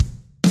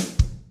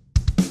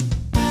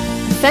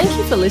Thank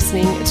you for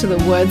listening to the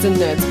Words and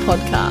Nerds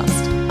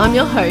podcast. I'm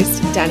your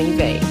host, Danny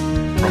V.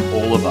 From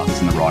all of us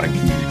in the writing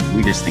community,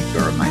 we just think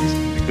you're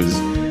amazing because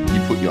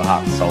you put your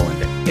heart and soul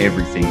into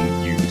everything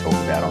you talk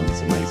about on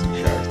this amazing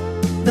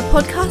show. The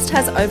podcast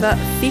has over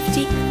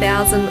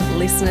 50,000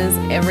 listeners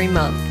every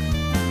month.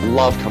 I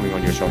love coming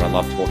on your show and I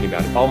love talking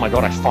about it. Oh my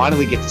God, I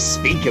finally get to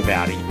speak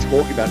about it. You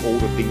talk about all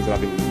the things that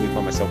I've been living with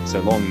by myself for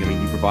so long. I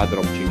mean, you provide that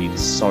opportunity to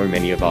so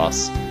many of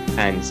us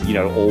and, you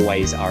know,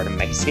 always are an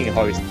amazing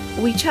host.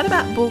 We chat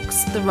about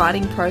books, the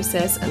writing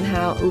process, and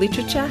how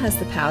literature has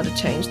the power to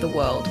change the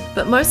world.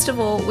 But most of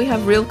all, we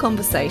have real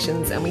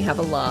conversations and we have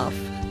a laugh.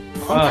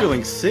 I'm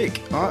feeling sick.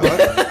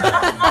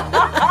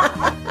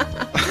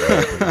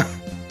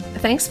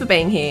 Thanks for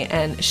being here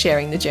and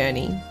sharing the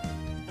journey.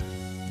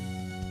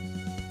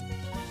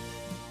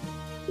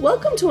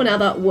 Welcome to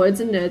another Words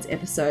and Nerds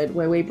episode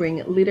where we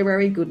bring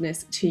literary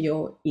goodness to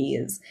your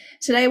ears.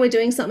 Today we're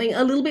doing something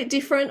a little bit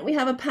different. We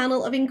have a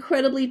panel of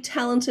incredibly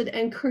talented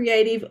and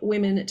creative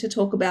women to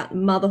talk about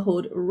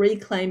motherhood,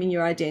 reclaiming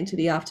your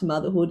identity after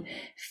motherhood,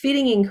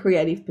 fitting in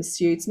creative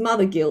pursuits,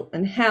 mother guilt,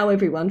 and how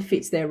everyone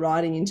fits their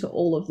writing into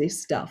all of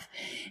this stuff.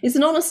 It's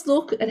an honest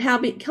look at how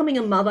becoming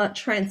a mother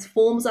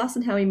transforms us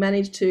and how we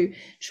manage to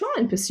try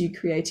and pursue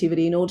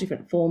creativity in all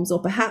different forms,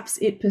 or perhaps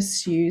it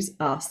pursues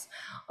us.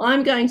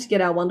 I'm going to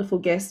get our wonderful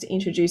guests to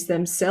introduce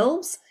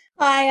themselves.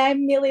 Hi,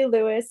 I'm Millie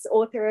Lewis,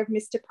 author of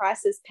Mr.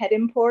 Price's Pet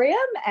Emporium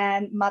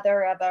and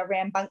mother of a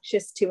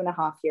rambunctious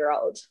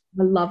 2.5-year-old.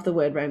 I love the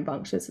word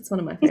rambunctious. It's one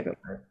of my favourite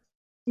words.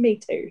 Me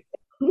too.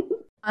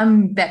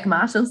 I'm Beck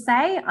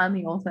Marshall-Say. I'm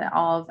the author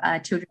of a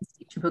children's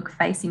picture book,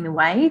 Facing the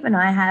Wave, and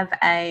I have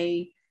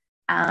a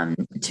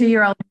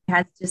 2-year-old who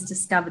has just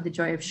discovered the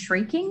joy of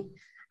shrieking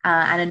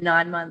and a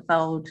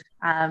 9-month-old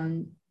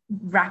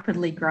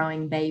rapidly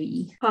growing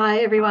baby. Hi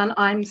everyone,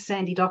 I'm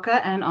Sandy Docker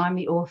and I'm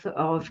the author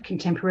of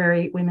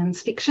contemporary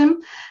women's fiction,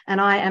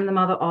 and I am the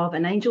mother of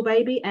an angel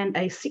baby and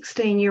a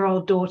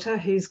 16-year-old daughter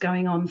who's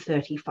going on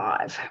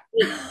 35.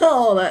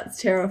 Oh,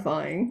 that's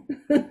terrifying.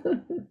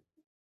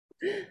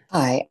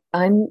 Hi,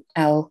 I'm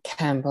Elle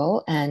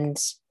Campbell and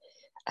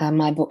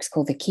my book's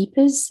called The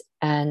Keepers,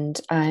 and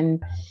I'm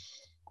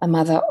a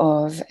mother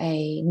of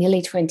a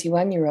nearly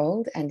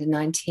 21-year-old and a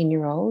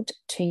 19-year-old,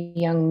 2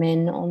 young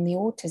men on the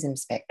autism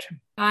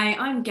spectrum. Hi,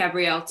 I'm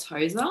Gabrielle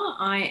Tozer.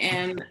 I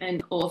am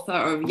an author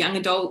of young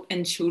adult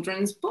and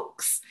children's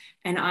books,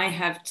 and I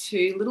have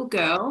 2 little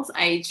girls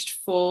aged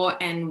 4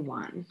 and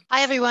 1.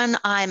 Hi everyone,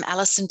 I'm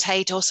Alison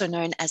Tate, also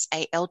known as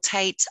A.L.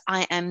 Tate.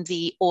 I am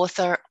the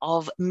author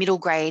of Middle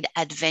Grade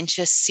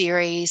Adventure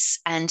series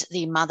and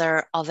the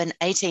mother of an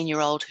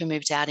 18-year-old who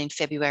moved out in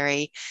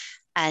February,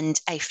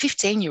 and a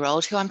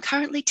 15-year-old who I'm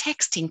currently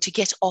texting to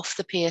get off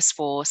the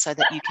PS4 so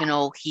that you can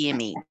all hear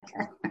me.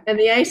 And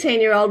the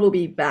 18-year-old will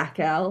be back,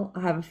 Al.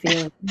 I have a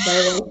feeling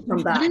they will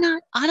come back. I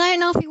don't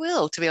know if he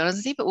will, to be honest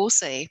with you, but we'll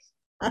see.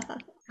 Hi,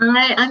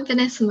 I'm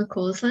Vanessa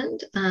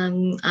McCausland.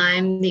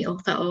 I'm the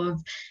author of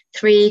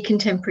 3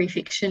 contemporary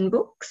fiction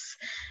books.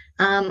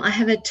 I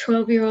have a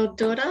 12-year-old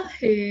daughter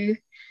who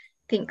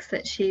thinks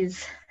that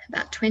she's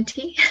about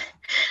 20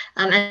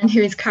 and who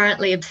is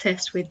currently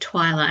obsessed with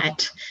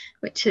Twilight,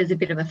 which is a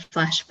bit of a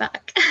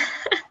flashback.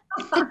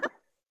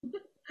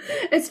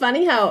 It's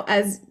funny how,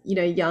 as you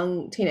know,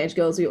 young teenage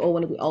girls, we all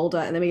want to be older,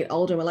 and then we get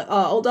older and we're like,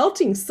 oh,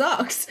 adulting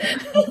sucks.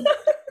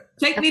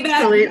 Take me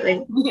back.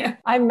 Absolutely. Yeah.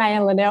 I'm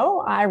Maya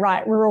Linnell. I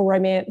write rural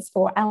romance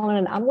for Allen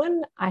and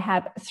Unwin. I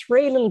have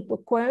 3 little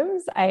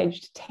bookworms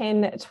aged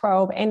 10,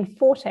 12 and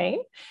 14.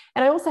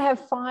 And I also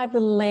have 5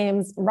 little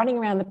lambs running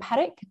around the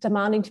paddock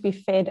demanding to be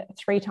fed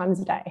 3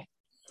 times a day.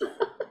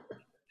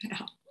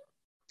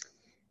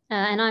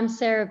 And I'm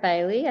Sarah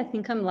Bailey. I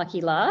think I'm lucky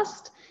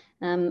last.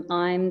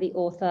 I'm the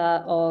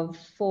author of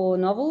 4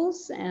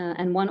 novels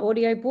and 1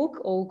 audiobook,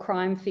 all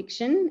crime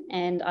fiction,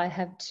 and I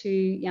have 2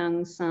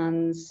 young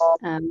sons.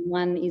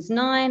 One is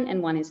 9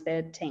 and one is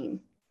 13.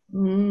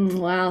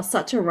 Wow,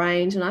 such a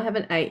range. And I have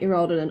an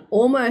 8-year-old and an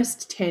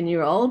almost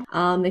 10-year-old.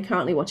 They're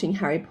currently watching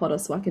Harry Potter,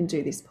 so I can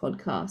do this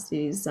podcast.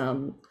 It is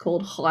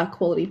called High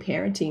Quality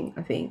Parenting,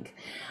 I think.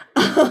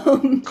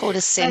 Called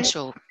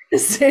Essential.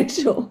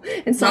 Essential.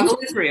 And Struggle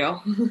is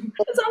real.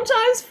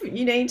 Sometimes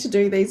you need to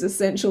do these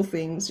essential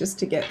things just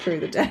to get through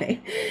the day.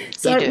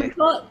 So we've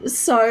got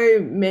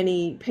so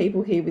many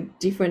people here with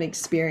different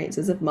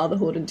experiences of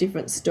motherhood and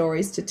different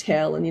stories to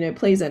tell. And, you know,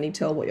 please only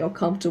tell what you're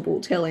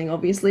comfortable telling,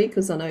 obviously,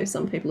 because I know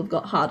some people have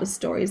got harder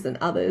stories than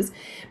others.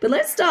 But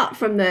let's start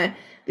from the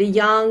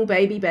young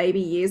baby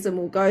years, and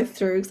we'll go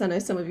through, because I know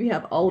some of you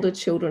have older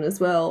children as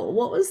well.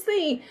 What was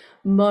the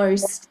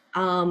most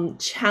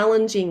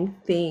challenging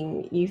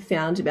thing you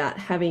found about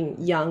having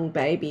young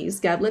babies?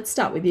 Gab, let's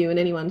start with you, and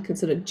anyone can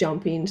sort of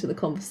jump into the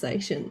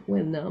conversation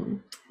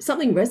when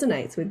something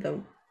resonates with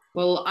them.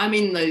 Well, I'm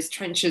in those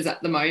trenches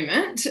at the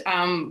moment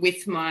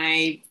with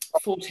my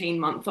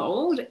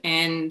 14-month-old,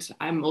 and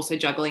I'm also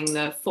juggling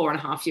the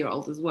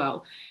 4.5-year-old as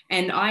well.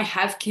 And I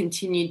have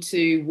continued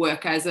to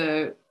work as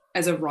a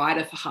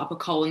writer for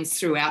HarperCollins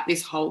throughout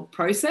this whole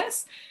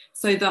process.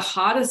 So the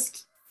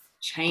hardest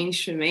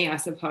change for me, I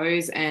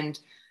suppose, and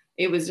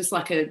it was just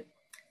like a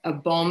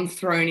bomb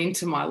thrown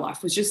into my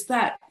life, was just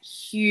that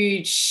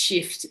huge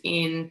shift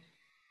in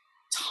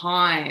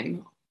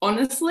time.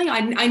 Honestly,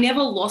 I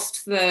never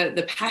lost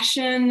the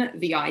passion,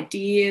 the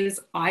ideas.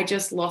 I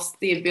just lost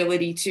the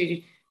ability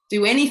to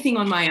do anything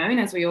on my own,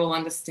 as we all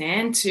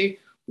understand, to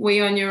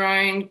wee on your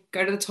own,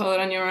 go to the toilet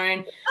on your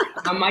own.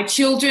 My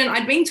children,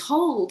 I'd been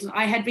told,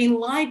 I had been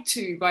lied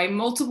to by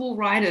multiple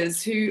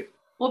writers who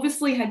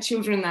obviously had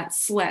children that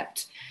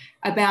slept,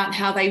 about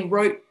how they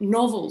wrote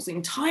novels,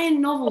 entire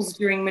novels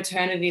during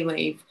maternity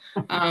leave,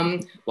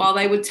 while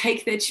they would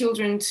take their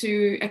children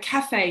to a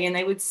cafe and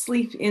they would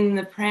sleep in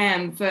the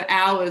pram for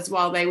hours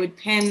while they would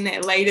pen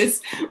their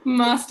latest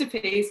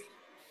masterpiece.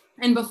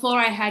 And before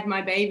I had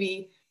my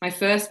baby, my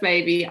first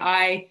baby,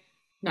 I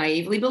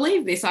naively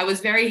believed this. I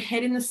was very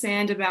head in the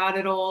sand about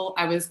it all.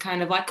 I was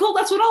kind of like, cool,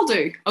 that's what I'll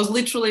do. I was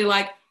literally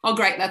like, oh,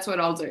 great, that's what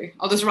I'll do.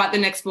 I'll just write the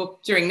next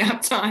book during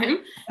nap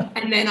time.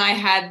 And then I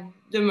had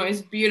the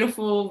most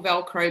beautiful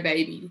Velcro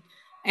baby,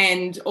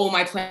 and all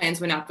my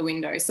plans went out the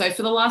window. So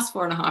for the last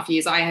 4.5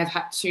 years, I have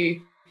had to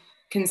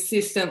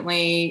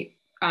consistently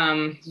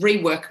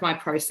rework my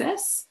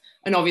process.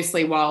 And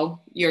obviously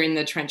while you're in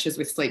the trenches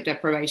with sleep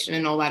deprivation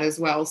and all that as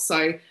well.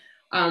 So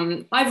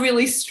I've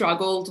really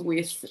struggled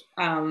with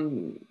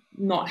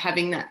not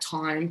having that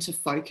time to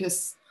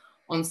focus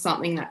on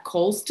something that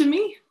calls to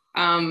me.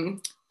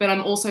 But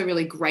I'm also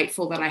really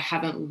grateful that I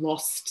haven't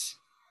lost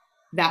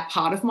that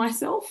part of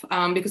myself,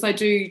 because I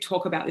do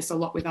talk about this a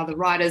lot with other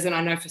writers, and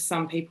I know for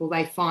some people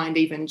they find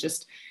even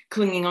just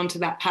clinging on to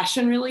that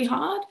passion really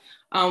hard,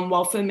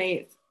 while for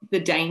me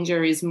the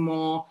danger is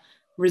more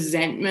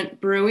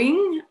resentment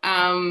brewing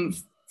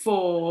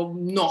for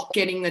not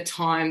getting the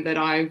time that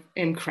I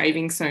am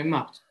craving so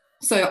much.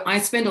 So I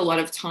spend a lot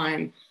of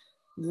time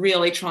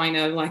really trying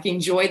to like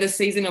enjoy the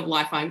season of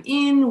life I'm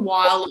in,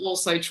 while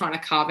also trying to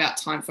carve out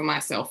time for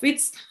myself.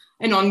 It's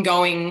an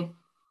ongoing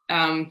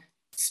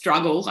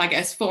struggle, I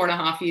guess,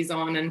 4.5 years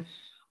on, and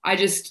I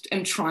just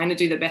am trying to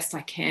do the best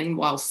I can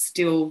while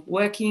still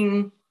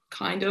working,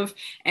 kind of,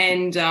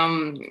 and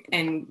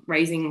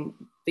raising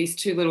these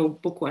two little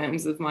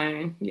bookworms of my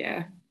own.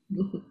 Yeah.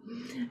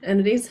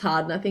 And it is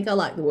hard, and I think I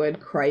like the word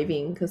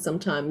craving, because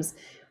sometimes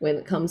when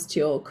it comes to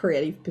your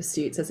creative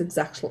pursuits, that's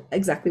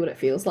exactly what it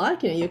feels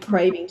like. You're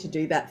craving to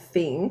do that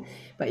thing,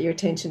 but your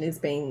attention is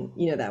being,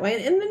 that way.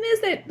 And then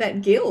there's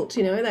that guilt,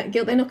 that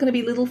guilt. They're not going to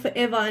be little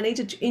forever. I need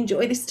to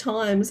enjoy this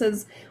time. So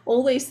there's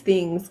all these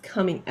things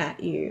coming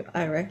at you,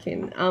 I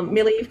reckon.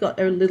 Millie, you've got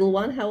a little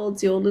one. How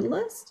old's your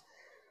littlest?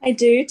 I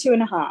do,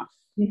 2.5.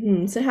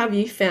 Mm-hmm. So have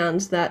you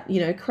found that,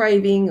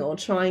 craving or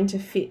trying to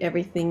fit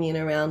everything in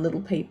around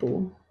little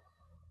people?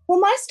 Well,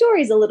 my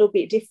story is a little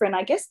bit different,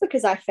 I guess,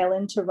 because I fell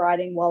into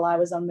writing while I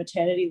was on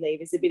maternity leave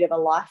is a bit of a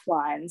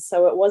lifeline.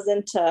 So it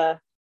wasn't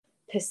a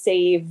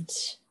perceived,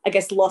 I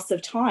guess, loss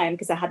of time,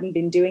 because I hadn't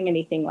been doing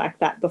anything like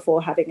that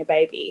before having a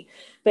baby.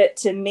 But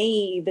to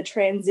me, the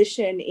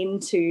transition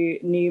into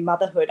new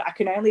motherhood, I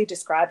can only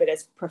describe it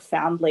as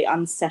profoundly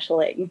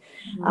unsettling.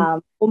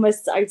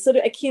 Almost sort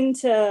of akin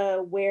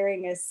to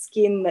wearing a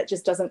skin that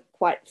just doesn't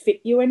quite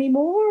fit you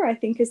anymore, I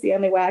think is the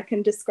only way I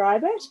can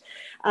describe it.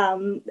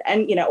 And,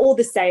 all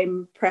the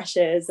same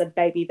pressures, a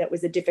baby that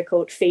was a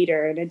difficult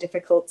feeder and a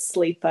difficult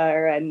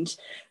sleeper, and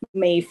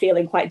me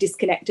feeling quite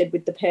disconnected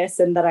with the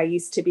person that I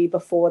used to be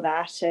before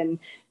that, and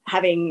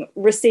having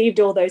received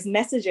all those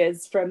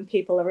messages from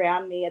people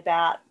around me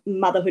about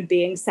motherhood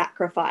being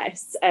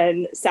sacrifice,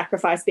 and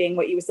sacrifice being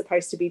what you were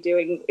supposed to be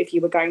doing if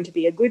you were going to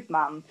be a good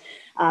mum,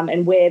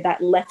 and where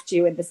that left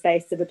you in the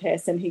space of a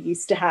person who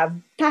used to have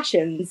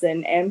passions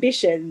and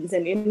ambitions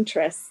and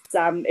interests.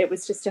 It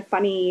was just a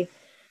funny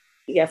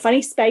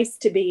space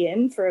to be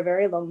in for a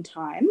very long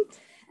time.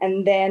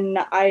 And then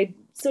I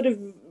sort of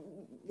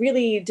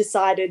really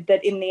decided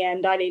that in the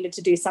end I needed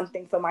to do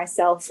something for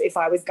myself if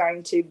I was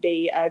going to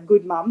be a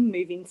good mum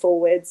moving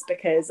forwards,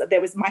 because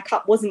my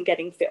cup wasn't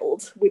getting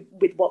filled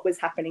with what was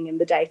happening in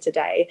the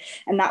day-to-day.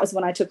 And that was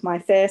when I took my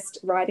first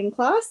writing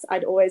class.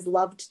 I'd always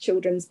loved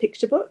children's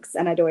picture books,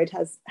 and I'd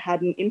always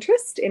had an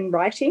interest in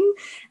writing,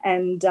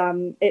 and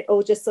it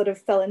all just sort of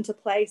fell into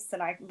place,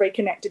 and I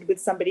reconnected with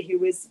somebody who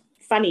was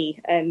funny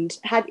and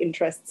had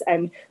interests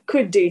and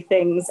could do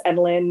things and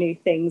learn new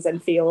things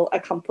and feel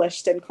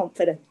accomplished and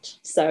confident.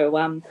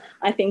 So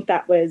I think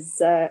that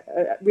was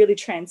really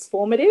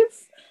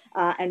transformative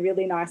and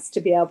really nice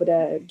to be able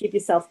to give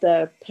yourself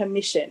the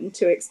permission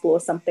to explore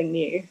something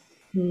new.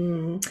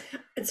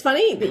 It's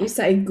funny that you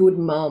say good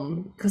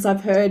mum, because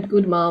I've heard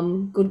good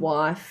mum, good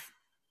wife.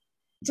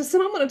 Just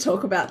someone want to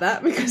talk about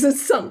that, because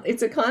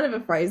it's a kind of a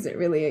phrase that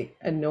really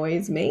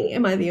annoys me.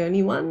 Am I the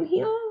only one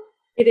here?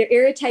 It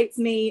irritates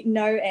me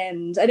no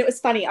end. And it was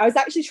funny. I was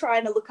actually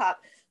trying to look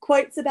up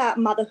quotes about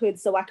motherhood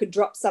so I could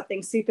drop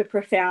something super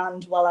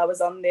profound while I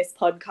was on this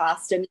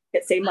podcast, and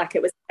it seemed like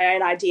it was my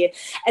own idea.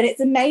 And it's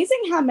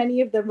amazing how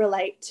many of them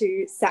relate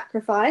to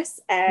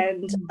sacrifice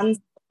and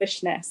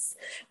selfishness.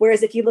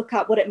 Whereas if you look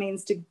up what it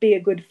means to be a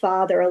good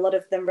father, a lot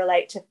of them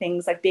relate to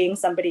things like being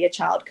somebody a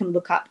child can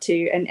look up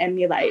to and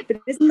emulate.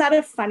 But isn't that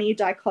a funny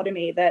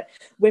dichotomy that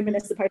women are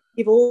supposed to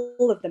give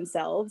all of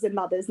themselves and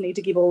mothers need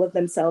to give all of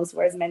themselves,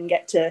 whereas men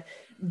get to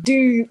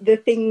do the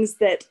things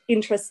that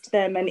interest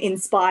them and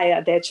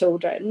inspire their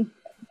children?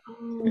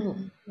 Oh,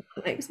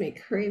 that makes me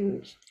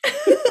cringe.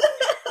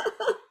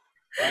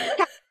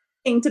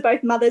 To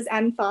both mothers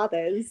and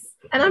fathers.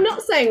 And I'm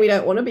not saying we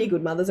don't want to be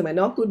good mothers and we're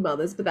not good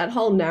mothers, but that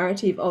whole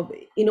narrative of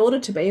in order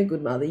to be a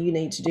good mother, you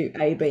need to do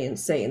A, B, and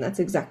C. And that's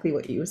exactly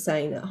what you were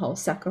saying, that whole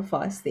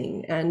sacrifice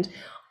thing. And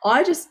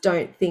I just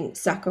don't think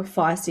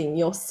sacrificing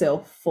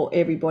yourself for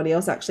everybody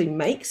else actually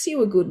makes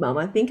you a good mum.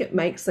 I think it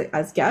makes,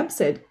 as Gab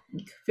said,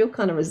 you feel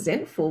kind of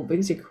resentful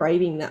because you're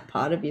craving that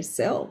part of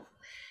yourself.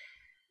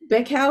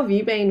 Beck, how have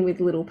you been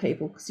with little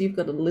people? Because you've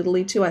got a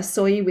littly too. I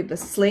saw you with the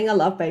sling. I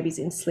love babies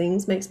in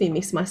slings. Makes me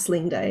miss my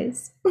sling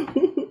days.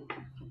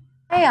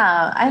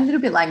 I'm a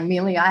little bit like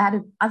Millie.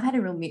 I've had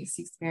a real mixed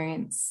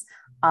experience.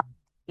 I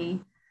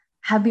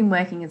have been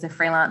working as a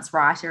freelance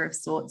writer of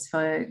sorts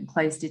for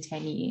close to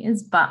 10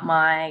 years, but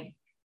my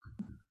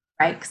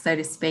break, so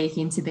to speak,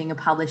 into being a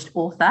published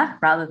author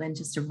rather than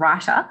just a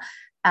writer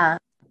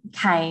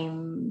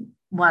came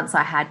once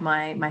I had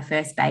my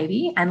first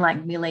baby. And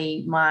like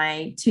Millie,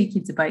 my two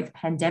kids are both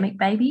pandemic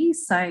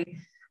babies. So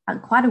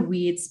quite a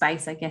weird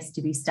space, I guess,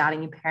 to be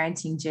starting a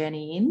parenting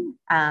journey in,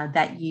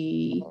 that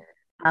you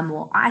are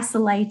more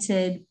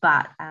isolated.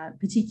 But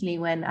particularly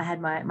when I had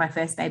my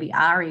first baby,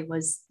 Ari,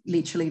 was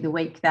literally the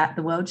week that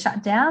the world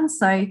shut down.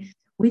 So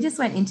we just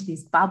went into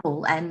this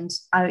bubble, and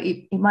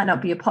it might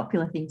not be a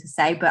popular thing to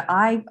say, but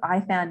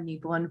I found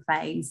newborn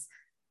phase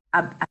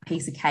a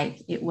piece of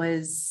cake.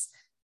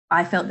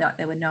 I felt that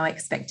there were no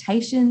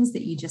expectations,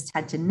 that you just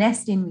had to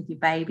nest in with your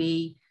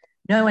baby.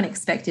 No one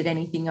expected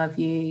anything of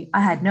you.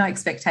 I had no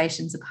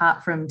expectations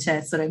apart from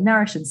to sort of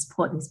nourish and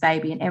support this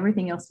baby, and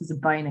everything else was a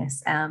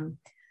bonus.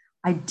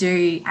 I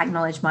do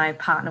acknowledge my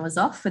partner was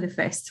off for the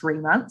first 3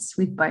 months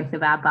with both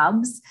of our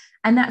bubs,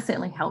 and that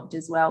certainly helped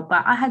as well.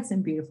 But I had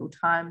some beautiful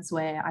times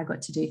where I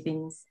got to do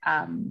things,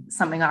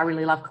 something I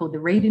really love called the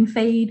read and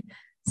feed.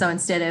 So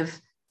instead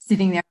of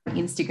sitting there on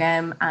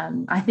Instagram,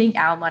 I think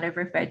Al might have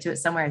referred to it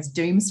somewhere as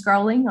doom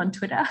scrolling on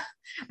Twitter.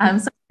 So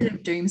instead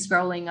of doom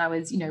scrolling, I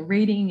was,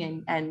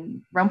 reading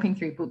and romping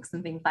through books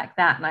and things like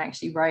that. And I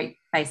actually wrote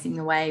Facing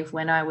the Wave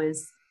when I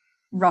was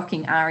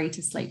rocking Ari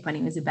to sleep when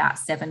he was about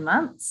 7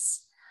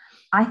 months.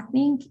 I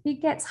think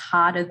it gets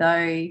harder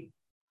though,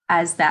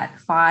 as that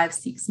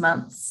 5-6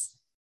 months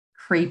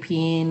creep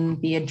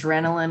in, the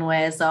adrenaline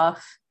wears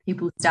off.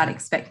 People start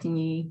expecting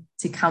you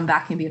to come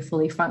back and be a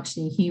fully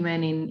functioning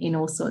human in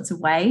all sorts of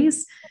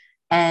ways.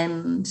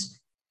 And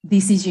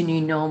this is your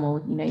new normal,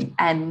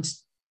 and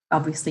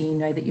obviously you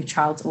know that your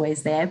child's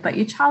always there, but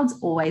your child's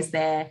always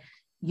there.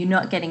 You're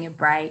not getting a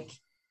break.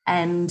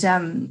 And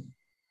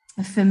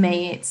for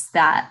me, it's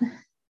that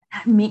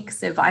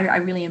mix of, I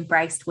really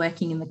embraced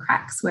working in the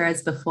cracks,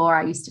 whereas before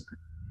I used to put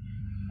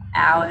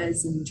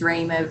hours and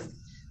dream of,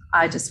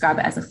 I describe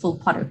it as a full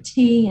pot of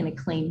tea and a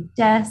clean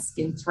desk.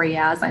 In 3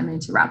 hours, I'm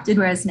interrupted,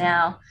 whereas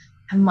now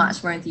I'm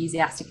much more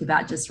enthusiastic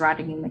about just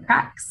writing in the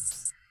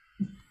cracks.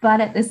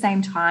 But at the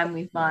same time,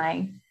 with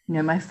my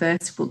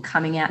first book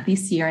coming out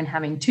this year and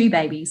having 2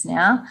 babies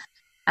now,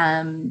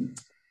 I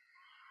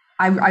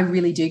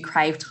really do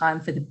crave time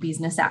for the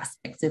business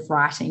aspects of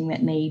writing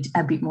that need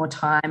a bit more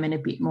time and a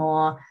bit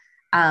more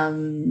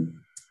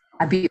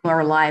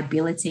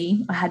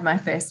reliability. I had my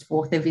first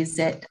author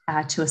visit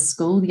to a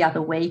school the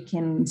other week,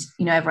 and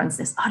everyone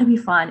says, "Oh, it'll be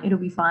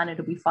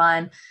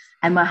fine."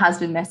 And my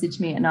husband messaged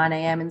me at 9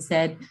 a.m. and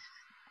said,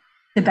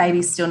 "The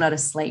baby's still not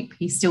asleep.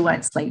 He still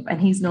won't sleep,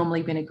 and he's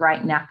normally been a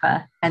great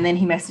napper." And then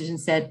he messaged and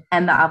said,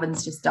 "And the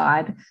oven's just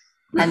died."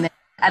 And then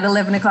at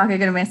 11 o'clock, I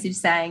got a message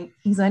saying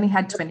he's only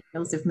had 20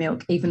 mils of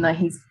milk, even though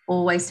he's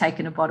always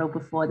taken a bottle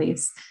before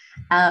this.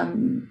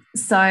 And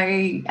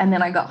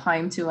then I got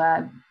home to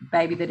a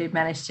baby that had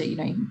managed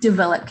to,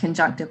 develop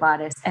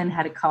conjunctivitis and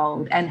had a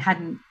cold and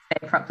hadn't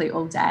fed properly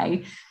all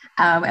day.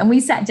 And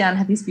we sat down,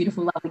 had this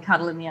beautiful, lovely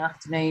cuddle in the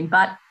afternoon,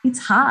 but it's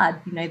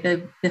hard.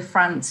 The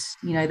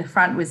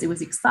front was, it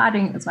was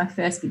exciting. It was my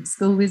first big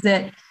school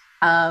visit.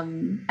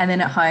 And then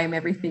at home,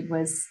 everything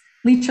was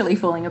literally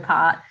falling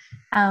apart.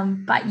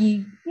 But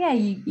you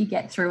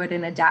get through it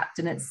and adapt.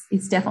 And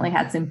it's definitely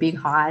had some big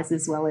highs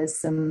as well as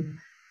some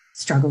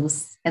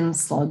struggles and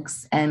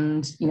slogs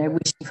and,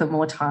 wishing for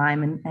more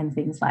time and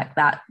things like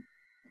that.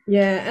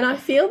 Yeah, and I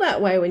feel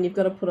that way when you've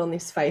got to put on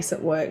this face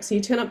at work. So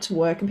you turn up to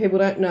work and people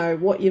don't know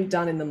what you've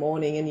done in the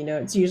morning, and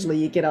it's usually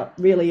you get up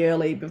really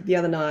early. But the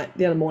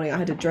other morning I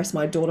had to dress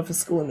my daughter for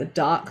school in the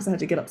dark because I had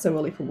to get up so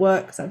early for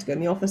work because I had to go in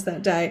the office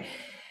that day.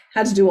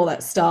 Had to do all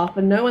that stuff,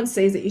 and no one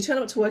sees it. You turn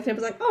up to work and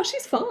everyone's like, "Oh,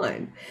 she's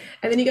fine,"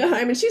 and then you go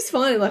home and she's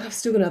fine, and I've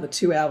still got another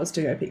 2 hours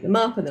to go pick them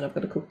up, and then I've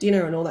got to cook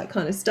dinner and all that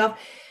kind of stuff.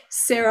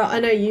 Sarah, I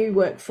know you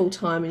work full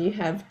time and you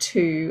have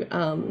 2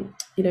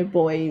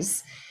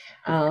 boys.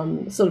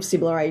 sort of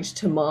similar age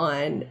to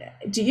mine.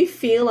 Do you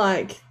feel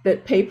like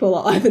that people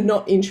are either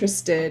not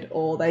interested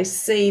or they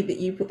see that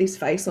you put this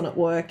face on at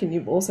work and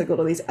you've also got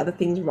all these other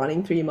things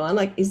running through your mind?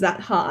 Like, is that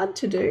hard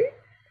to do?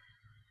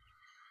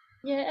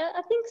 Yeah,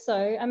 I think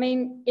so. I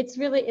mean, it's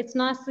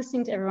nice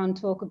listening to everyone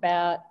talk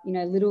about, you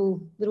know,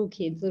 little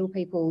kids, little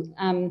people.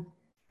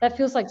 That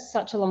feels like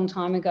such a long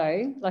time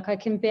ago. Like I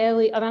can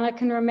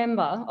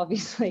remember,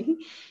 obviously,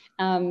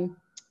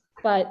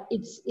 but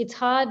it's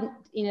hard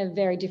in a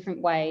very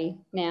different way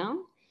now.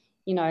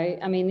 You know,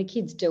 I mean, the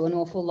kids do an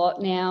awful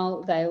lot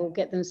now. They'll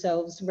get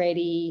themselves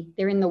ready.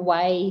 They're in the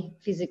way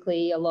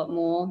physically a lot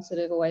more, sort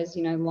of always,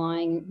 you know,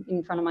 lying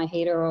in front of my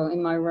heater or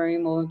in my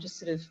room or just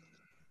sort of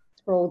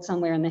sprawled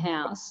somewhere in the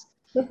house.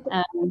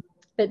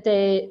 But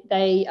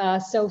they are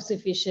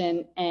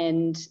self-sufficient,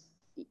 and,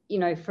 you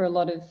know, for a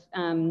lot of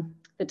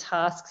the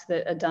tasks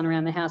that are done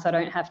around the house, I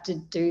don't have to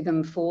do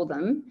them for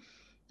them.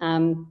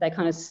 They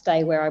kind of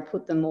stay where I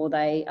put them, or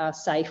they are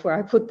safe where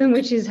I put them,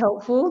 which is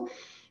helpful.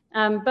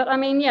 But I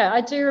mean, yeah,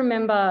 I do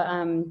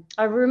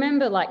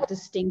remember, like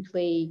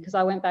distinctly, because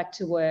I went back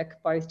to work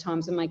both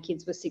times when my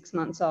kids were 6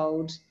 months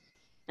old,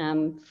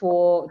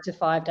 4 to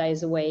 5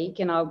 days a week.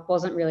 And I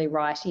wasn't really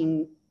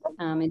writing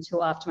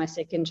until after my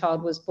second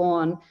child was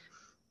born.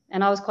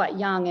 And I was quite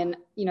young, and,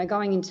 you know,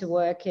 going into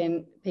work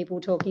and people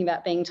talking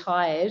about being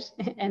tired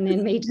and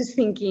then me just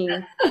thinking,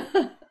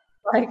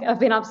 like, I've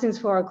been up since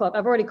 4 o'clock.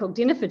 I've already cooked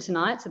dinner for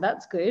tonight, so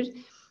that's good.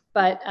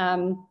 But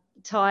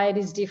tired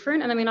is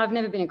different. And I mean, I've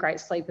never been a great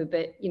sleeper,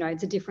 but, you know,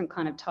 it's a different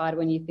kind of tired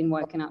when you've been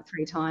woken up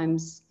 3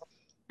 times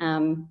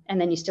and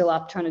then you're still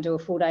up trying to do a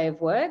full day of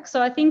work.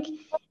 So I think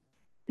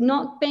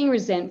not being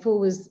resentful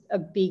was a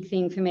big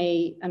thing for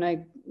me. I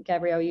know,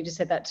 Gabrielle, you just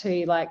said that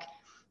too. Like,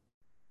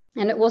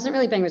 and it wasn't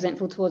really being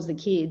resentful towards the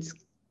kids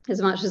as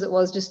much as it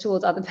was just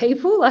towards other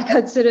people. Like,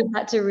 I'd sort of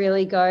had to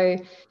really go,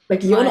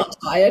 like, you're not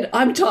tired,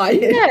 I'm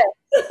tired.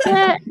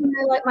 Yeah, you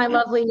know, like my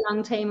lovely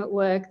young team at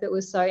work that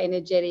was so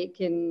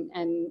energetic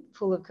and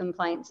full of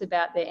complaints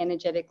about their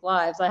energetic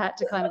lives. I had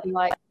to kind of be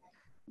like,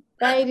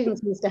 they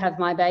didn't choose to have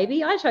my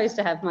baby. I chose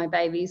to have my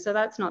baby, so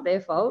that's not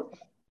their fault.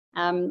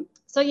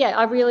 So, yeah,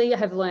 I really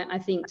have learnt, I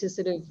think, to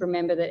sort of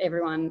remember that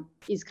everyone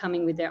is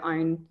coming with their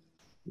own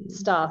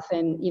stuff.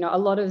 And, you know, a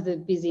lot of the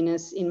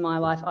busyness in my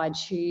life, I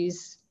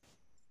choose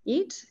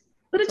it.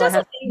 But it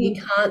doesn't mean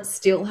you can't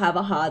still have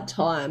a hard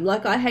time.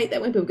 Like, I hate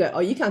that when people go, oh,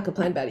 you can't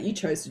complain about it, you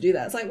chose to do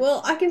that. It's like,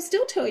 well, I can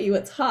still tell you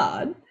it's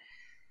hard.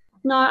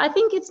 No, I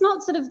think it's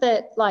not sort of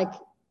that, like,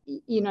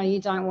 you know,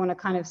 you don't want to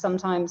kind of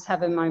sometimes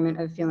have a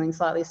moment of feeling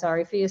slightly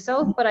sorry for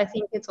yourself. But I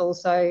think it's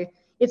also,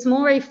 it's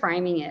more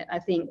reframing it, I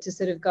think, to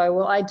sort of go,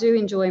 well, I do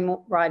enjoy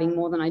writing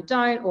more than I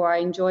don't, or I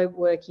enjoy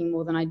working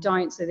more than I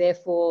don't. So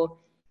therefore,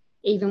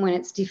 even when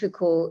it's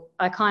difficult,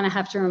 I kind of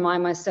have to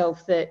remind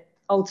myself that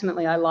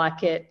ultimately I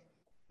like it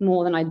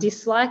more than I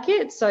dislike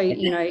it. So,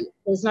 you know,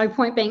 there's no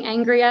point being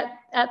angry at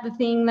the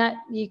thing that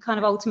you kind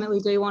of ultimately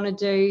do want to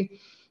do.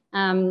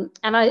 And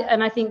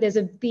I think there's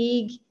a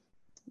big,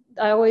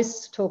 I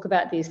always talk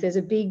about this, there's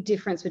a big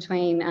difference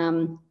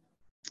between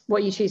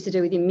what you choose to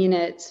do with your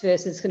minutes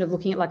versus kind of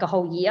looking at like a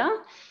whole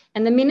year.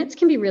 And the minutes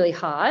can be really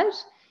hard,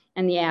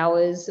 and the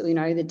hours, you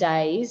know, the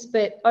days.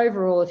 But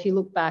overall, if you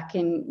look back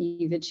and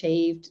you've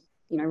achieved,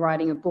 you know,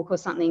 writing a book or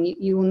something,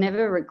 you will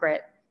never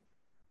regret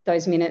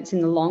those minutes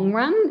in the long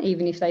run,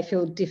 even if they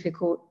feel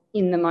difficult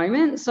in the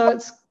moment. So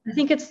I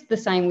think it's the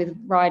same with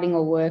writing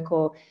or work,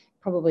 or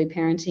probably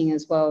parenting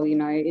as well. You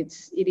know, it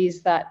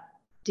is that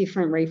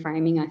different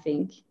reframing, I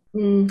think.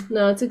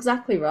 No, it's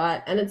exactly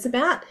right. And it's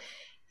about,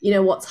 you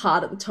know, what's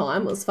hard at the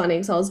time. It was funny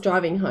because I was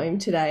driving home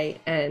today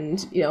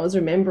and, you know, I was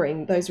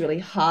remembering those really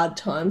hard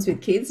times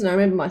with kids. And I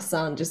remember my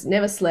son just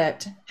never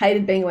slept,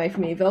 hated being away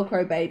from me,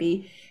 Velcro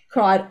baby,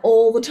 cried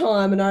all the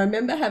time. And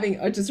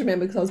I just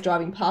remember because I was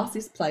driving past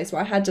this place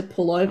where I had to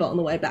pull over on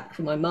the way back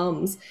from my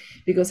mum's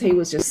because he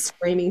was just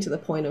screaming to the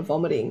point of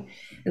vomiting.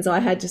 And so I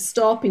had to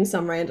stop in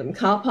some random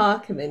car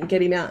park and then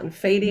get him out and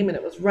feed him. And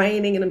it was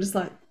raining. And I'm just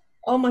like,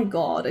 oh my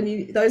God.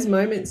 And those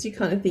moments you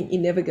kind of think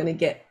you're never going to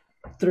get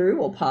through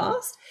or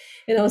past.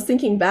 And I was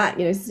thinking back,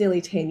 you know, it's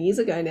nearly 10 years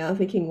ago now,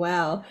 thinking,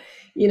 wow,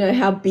 you know,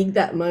 how big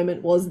that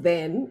moment was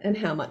then and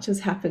how much has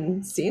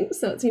happened since.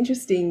 So it's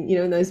interesting, you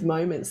know, in those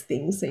moments,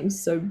 things seem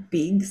so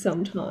big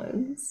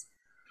sometimes.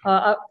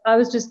 I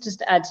was just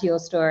to add to your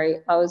story,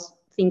 I was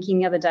thinking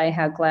the other day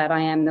how glad I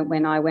am that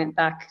when I went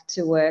back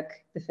to work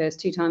the first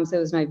 2 times, there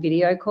was no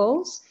video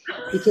calls,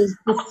 because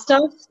the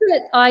stuff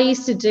that I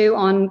used to do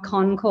on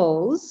con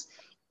calls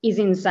is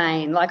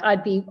insane. Like,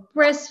 I'd be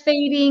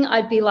breastfeeding,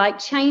 I'd be like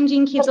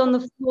changing kids on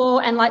the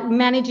floor and like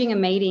managing a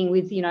meeting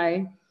with, you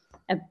know,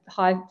 a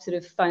high sort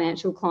of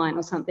financial client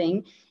or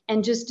something,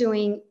 and just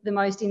doing the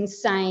most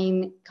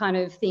insane kind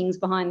of things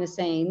behind the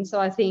scenes. So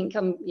I think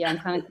I'm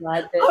kind of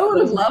glad that I would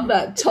have loved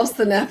that. Toss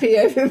the nappy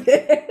over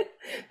there,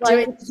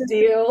 like, doing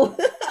steel.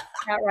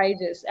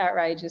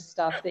 outrageous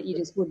stuff that you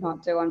just would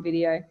not do on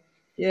video.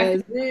 Yeah,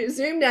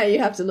 Zoom now you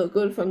have to look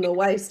good from the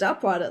waist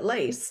upright at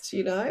least,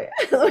 you know,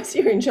 otherwise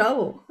you're in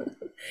trouble.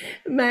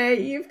 May,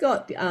 you've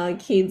got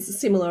kids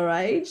similar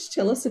age.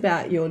 Tell us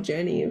about your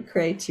journey of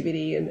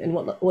creativity and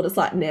what it's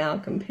like now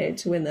compared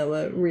to when they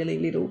were really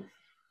little.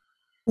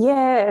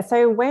 Yeah,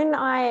 so when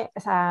I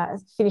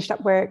finished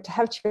up work to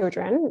have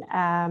children,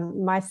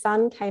 my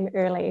son came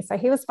early. So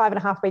he was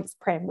 5.5 weeks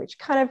prem, which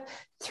kind of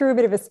threw a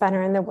bit of a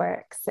spanner in the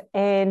works.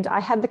 And I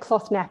had the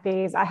cloth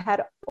nappies, I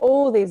had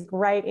all these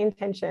great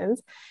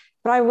intentions,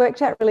 but I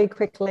worked out really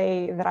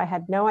quickly that I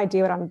had no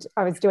idea what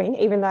I was doing,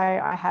 even though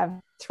I have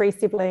 3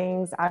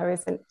 siblings. I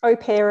was an au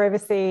pair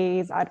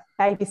overseas. I'd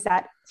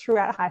babysat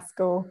throughout high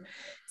school.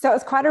 So it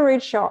was quite a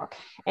rude shock.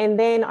 And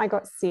then I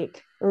got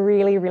sick,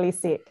 really, really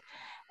sick.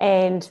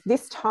 And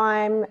this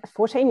time,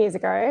 14 years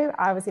ago,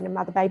 I was in a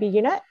mother-baby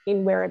unit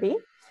in Werribee.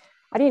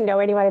 I didn't know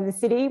anyone in the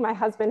city. My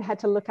husband had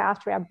to look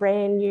after our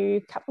brand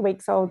new couple of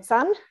weeks old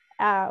son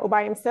all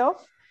by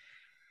himself.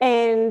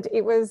 And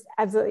it was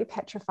absolutely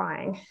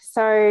petrifying.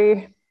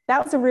 So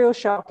that was a real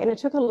shock. And it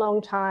took a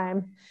long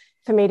time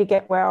for me to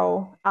get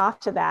well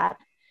after that.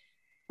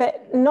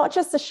 But not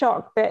just the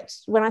shock, but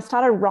when I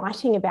started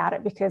writing about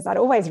it, because I'd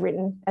always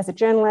written as a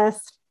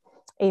journalist,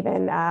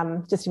 even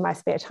just in my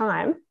spare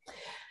time,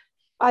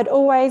 I'd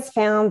always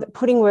found that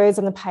putting words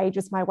on the page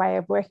was my way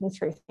of working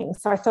through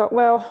things. So I thought,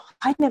 well,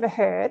 I'd never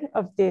heard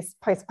of this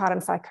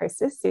postpartum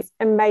psychosis, this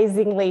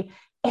amazingly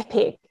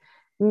epic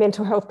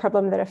mental health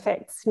problem that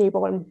affects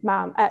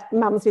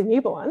mums with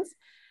newborns.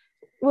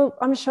 Well,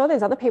 I'm sure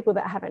there's other people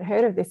that haven't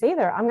heard of this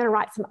either. I'm going to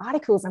write some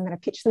articles. I'm going to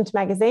pitch them to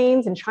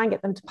magazines and try and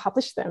get them to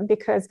publish them,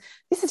 because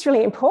this is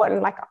really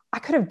important. Like, I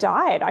could have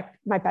died.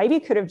 My baby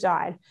could have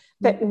died,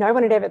 but no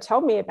one had ever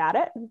told me about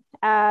it.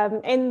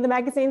 And the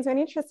magazines weren't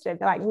interested.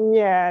 They're like,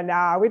 yeah,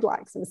 no, we'd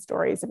like some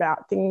stories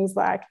about things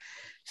like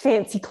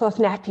fancy cloth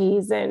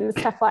nappies and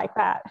stuff like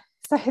that.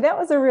 So that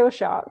was a real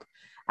shock.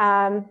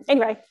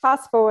 Anyway,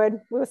 fast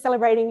forward, we were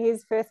celebrating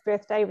his first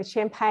birthday with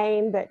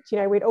champagne, that,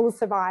 we'd all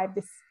survived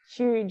this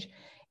huge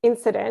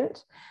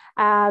incident.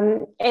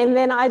 And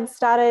then I'd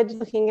started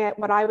looking at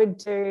what I would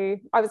do.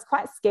 I was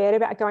quite scared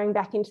about going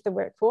back into the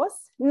workforce,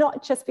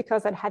 not just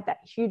because I'd had that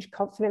huge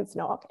confidence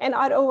knock, and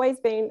I'd always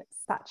been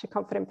such a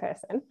confident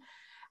person.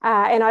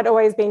 And I'd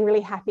always been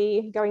really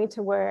happy going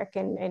into work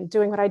and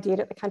doing what I did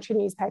at the country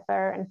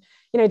newspaper,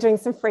 and, doing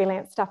some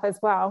freelance stuff as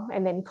well,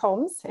 and then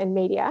comms and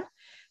media.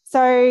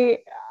 So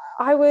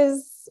I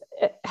was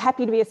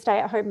happy to be a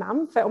stay-at-home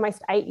mum for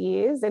almost 8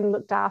 years and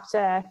looked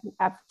after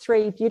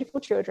 3 beautiful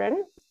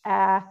children.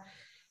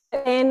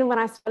 Then when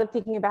I started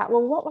thinking about,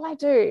 well, what will I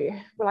do?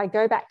 Will I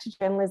go back to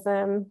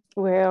journalism?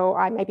 Will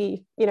I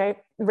maybe,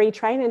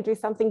 retrain and do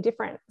something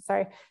different?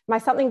 So my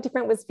something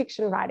different was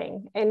fiction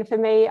writing. And for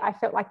me, I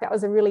felt like that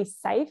was a really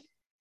safe,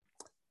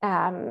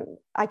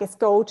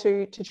 goal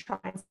to try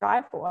and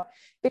strive for,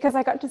 because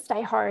I got to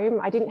stay home.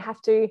 I didn't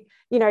have to,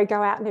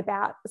 go out and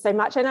about so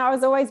much. And I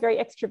was always very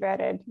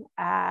extroverted.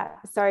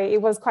 So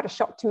it was quite a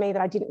shock to me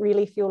that I didn't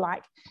really feel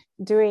like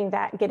doing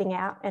that, getting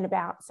out and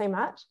about so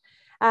much.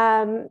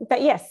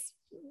 But yes,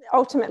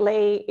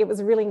 ultimately, it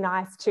was really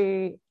nice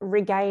to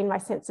regain my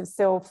sense of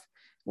self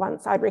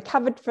once I'd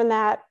recovered from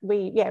that.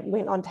 We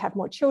went on to have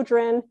more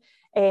children.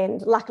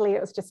 And luckily,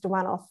 it was just a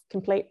one-off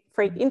complete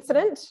freak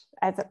incident,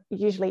 as it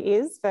usually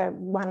is for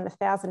 1 in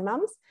 1,000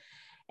 mums.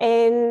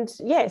 And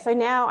so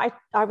now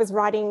I was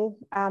writing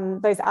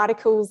those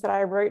articles that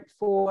I wrote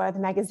for the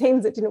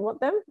magazines that didn't want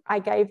them. I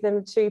gave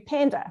them to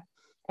Panda,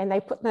 and they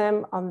put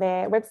them on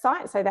their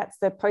website. So that's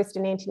the Post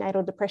and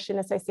Antenatal Depression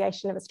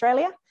Association of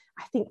Australia.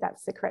 I think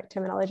that's the correct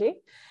terminology.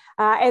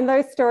 And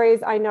those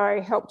stories, I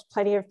know, helped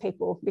plenty of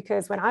people,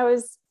 because when I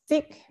was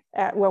sick,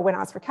 when I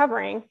was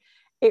recovering,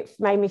 it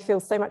made me feel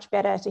so much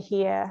better to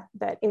hear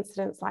that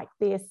incidents like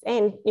this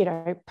and,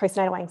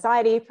 postnatal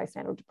anxiety,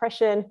 postnatal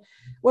depression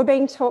were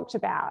being talked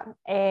about,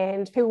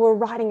 and people were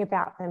writing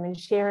about them and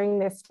sharing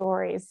their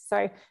stories.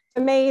 So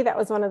for me, that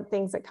was one of the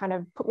things that kind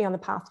of put me on the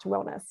path to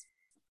wellness.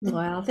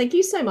 Wow, thank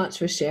you so much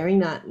for sharing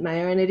that,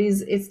 Maya. And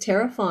it's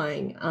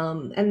terrifying.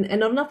 And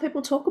not enough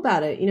people talk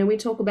about it. We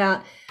talk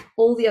about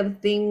all the other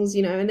things,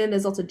 and then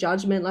there's lots of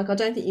judgment. Like, I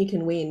don't think you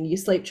can win. You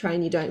sleep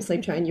train, you don't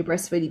sleep train, you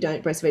breastfeed, you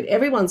don't breastfeed.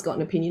 Everyone's got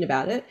an opinion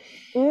about it.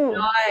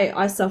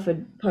 I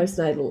suffered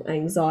postnatal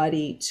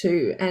anxiety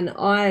too, and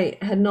I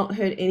had not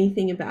heard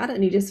anything about it,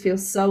 and you just feel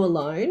so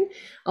alone.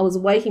 I was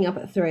waking up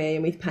at 3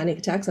 a.m. with panic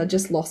attacks. I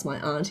just lost my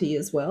auntie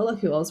as well, like,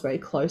 who I was very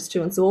close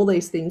to. And so all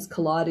these things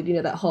collided,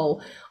 that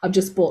whole, I've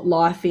just brought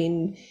life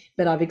in,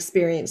 but I've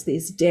experienced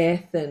this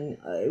death, and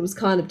it was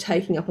kind of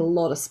taking up a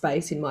lot of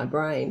space in my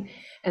brain.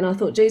 And I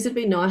thought, geez, it'd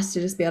be nice to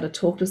just be able to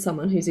talk to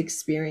someone who's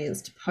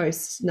experienced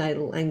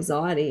postnatal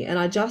anxiety. And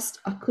I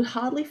could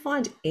hardly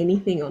find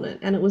anything on it.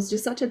 And it was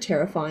just such a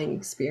terrifying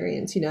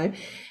experience, And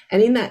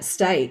in that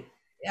state,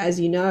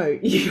 as you know,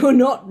 you're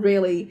not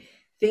really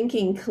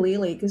thinking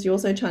clearly, because you're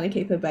also trying to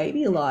keep a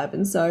baby alive.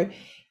 And so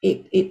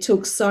it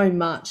took so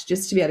much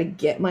just to be able to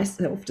get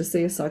myself to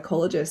see a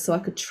psychologist so I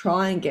could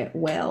try and get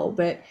well.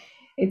 But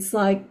it's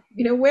like,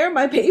 where are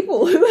my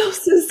people? Who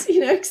else is,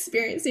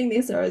 experiencing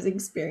this or has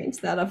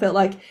experienced that? I felt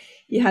like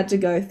you had to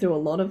go through a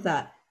lot of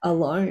that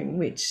alone,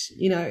 which,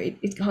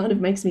 it kind of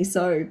makes me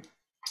so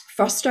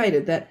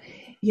frustrated that,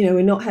 you know,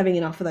 we're not having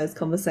enough of those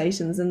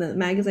conversations and that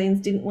magazines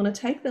didn't want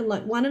to take them.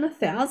 Like 1 in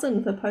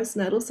 1,000 for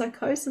postnatal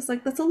psychosis.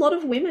 Like that's a lot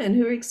of women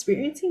who are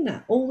experiencing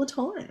that all the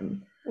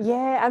time.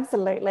 Yeah,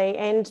 absolutely.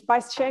 And by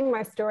sharing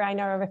my story, I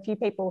know of a few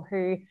people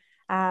who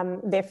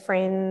their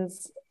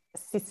friends,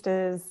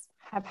 sisters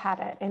have had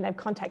it, and they've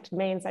contacted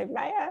me and said,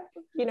 Maya,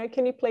 you know,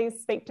 can you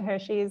please speak to her?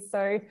 She is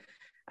so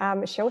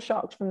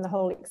shell-shocked from the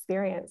whole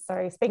experience.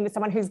 So speaking to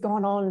someone who's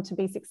gone on to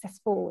be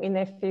successful in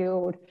their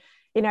field,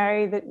 you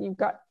know, that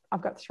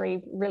I've got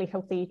 3 really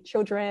healthy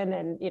children,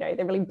 and, you know,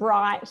 they're really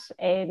bright,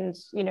 and,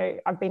 you know,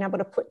 I've been able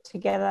to put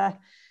together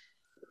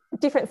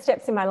different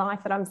steps in my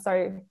life that I'm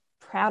so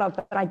proud of,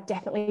 but I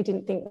definitely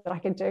didn't think that I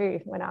could do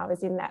when I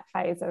was in that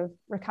phase of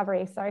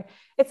recovery. So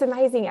it's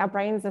amazing. Our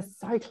brains are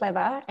so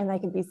clever, and they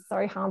can be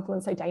so harmful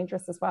and so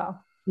dangerous as well.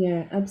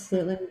 Yeah,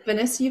 absolutely.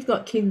 Vanessa, you've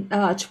got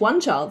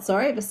one child,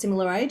 of a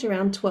similar age,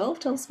 around 12.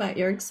 Tell us about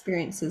your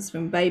experiences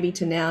from baby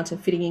to now to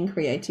fitting in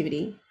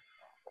creativity.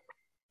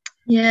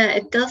 Yeah,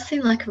 it does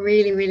seem like a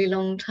really, really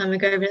long time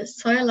ago, but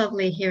it's so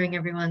lovely hearing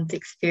everyone's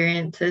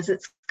experiences.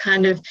 It's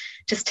kind of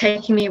just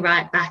taking me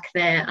right back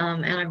there,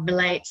 and I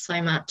relate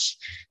so much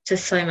to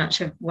so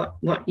much of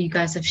what you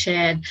guys have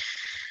shared.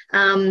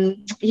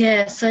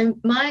 So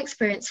my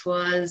experience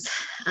was,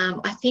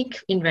 I think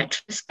in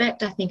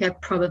retrospect, I think I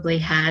probably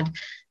had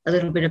a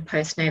little bit of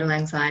postnatal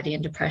anxiety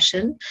and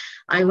depression.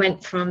 I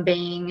went from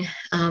being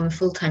a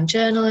full-time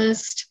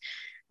journalist,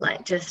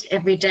 like just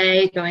every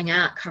day going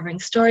out covering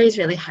stories,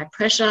 really high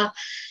pressure.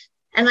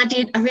 And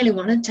I really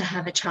wanted to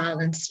have a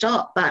child and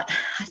stop, but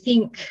I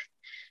think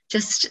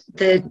just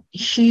the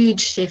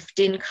huge shift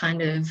in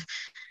kind of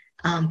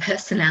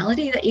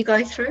personality that you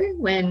go through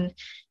when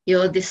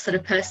you're this sort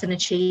of person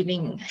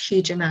achieving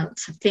huge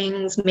amounts of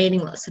things,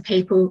 meeting lots of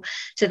people,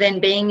 to then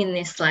being in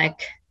this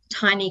like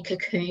tiny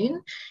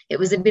cocoon, it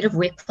was a bit of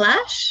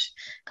whiplash.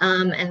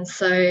 And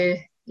so,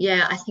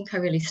 yeah, I think I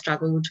really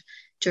struggled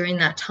during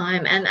that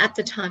time. And at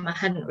the time I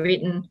hadn't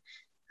written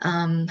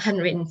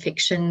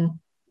fiction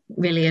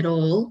really at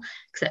all,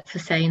 except for,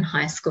 say, in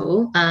high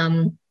school.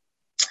 And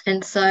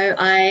so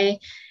I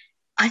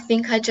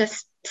think I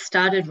just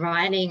started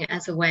writing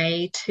as a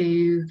way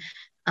to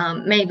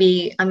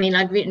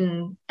I'd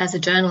written as a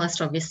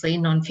journalist, obviously,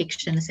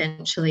 nonfiction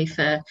essentially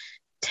for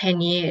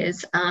 10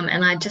 years.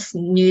 And I just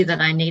knew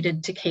that I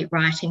needed to keep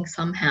writing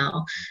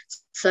somehow.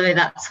 So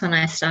that's when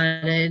I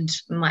started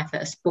my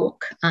first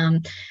book.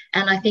 And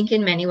I think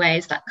in many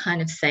ways that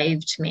kind of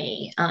saved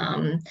me.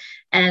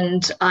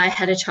 And I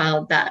had a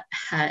child that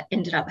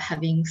ended up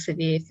having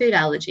severe food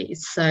allergies.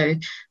 So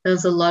there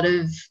was a lot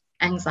of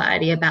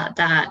anxiety about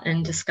that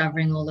and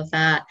discovering all of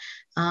that.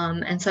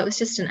 And so it was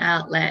just an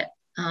outlet.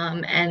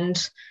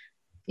 And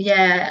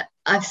yeah,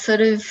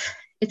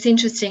 it's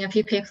interesting. A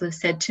few people have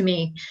said to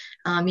me,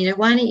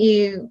 why don't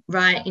you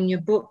write in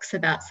your books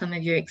about some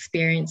of your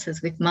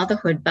experiences with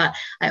motherhood? But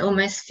I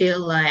almost feel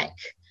like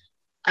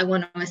I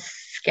want to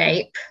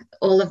escape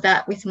all of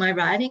that with my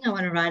writing. I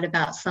want to write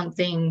about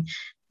something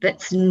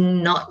that's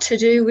not to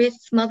do with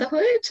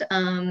motherhood,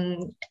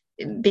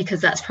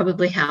 because that's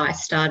probably how I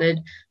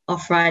started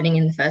off writing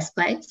in the first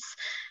place.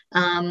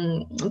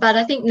 But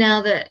I think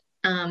now that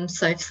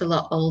Soph's a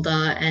lot older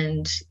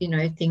and,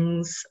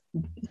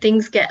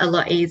 things get a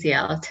lot easier.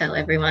 I'll tell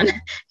everyone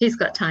who's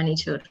got tiny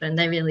children,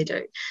 they really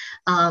do.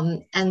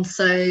 And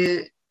so,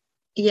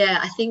 yeah,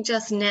 I think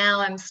just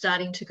now I'm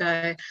starting to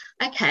go,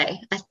 okay,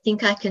 I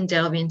think I can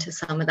delve into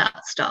some of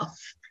that stuff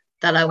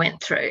that I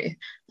went through.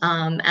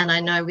 And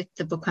I know with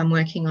the book I'm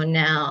working on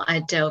now, I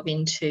delve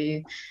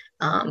into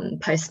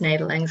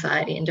postnatal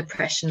anxiety and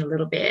depression a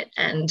little bit,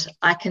 and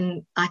I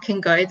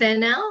can go there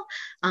now,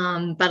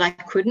 but I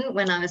couldn't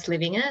when I was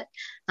living it.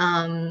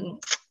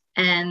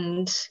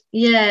 And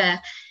yeah,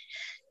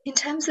 in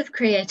terms of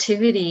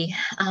creativity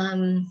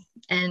and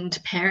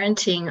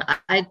parenting,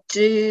 I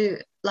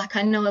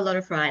know a lot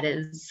of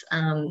writers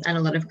and a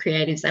lot of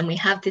creatives, and we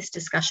have this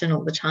discussion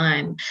all the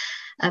time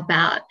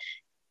about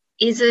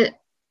is it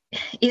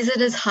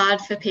as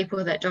hard for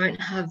people that don't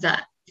have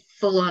that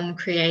full-on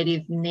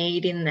creative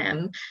need in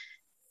them?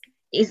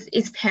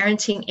 Is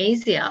parenting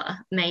easier?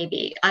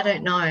 Maybe, I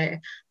don't know.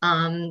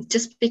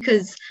 Just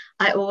because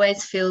I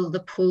always feel the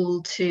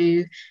pull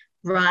to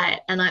write,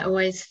 and I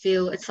always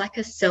feel it's like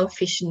a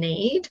selfish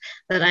need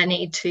that I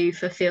need to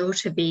fulfill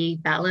to be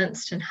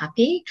balanced and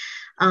happy,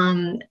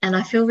 and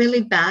I feel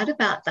really bad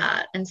about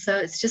that. And so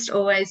it's just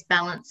always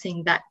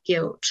balancing that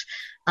guilt,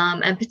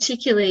 and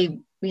particularly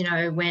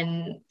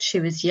when she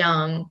was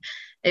young,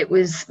 it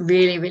was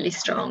really, really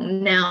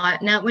strong.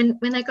 Now when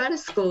they go to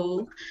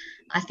school,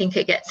 I think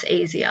it gets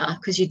easier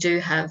because you do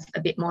have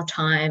a bit more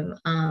time,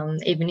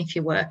 even if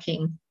you're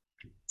working,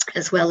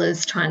 as well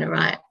as trying to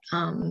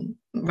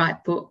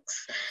write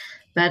books.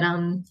 But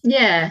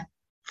yeah,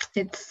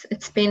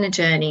 it's been a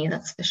journey,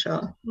 that's for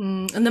sure.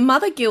 And the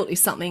mother guilt is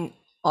something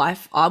I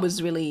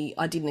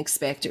didn't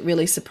expect. It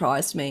really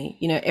surprised me.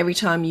 You know, every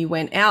time you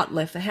went out,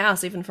 left the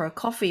house, even for a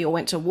coffee or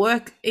went to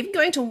work, even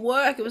going to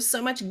work, it was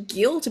so much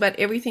guilt about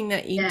everything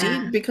that you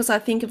did, because I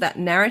think of that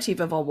narrative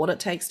of, what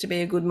it takes to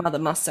be a good mother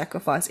must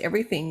sacrifice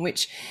everything,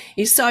 which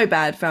is so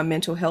bad for our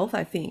mental health,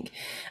 I think.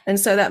 And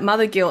so that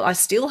mother guilt, I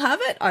still have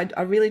it.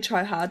 I really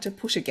try hard to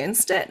push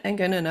against it and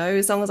go, no,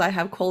 as long as I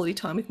have quality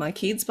time with my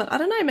kids. But I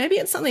don't know, maybe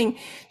it's something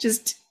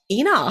just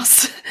in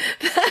us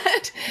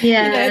that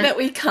that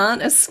we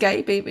can't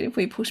escape even if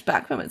we push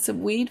back from it. It's a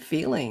weird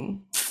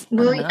feeling.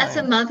 Well, as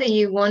a mother,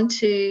 you want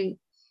to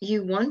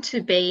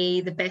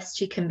be the best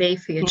you can be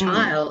for your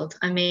child.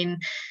 I mean,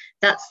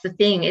 that's the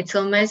thing. It's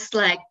almost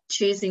like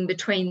choosing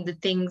between the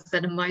things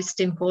that are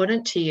most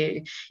important to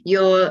you,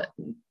 your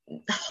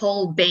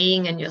whole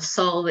being and your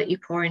soul that you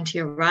pour into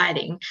your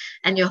writing,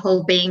 and your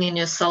whole being and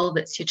your soul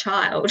that's your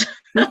child.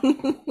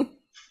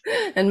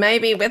 And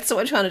maybe that's what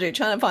we're trying to do,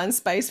 trying to find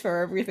space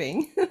for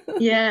everything.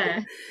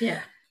 Yeah.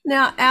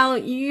 Now, Al,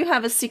 you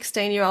have a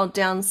 16-year-old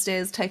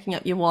downstairs taking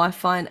up your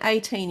Wi-Fi, an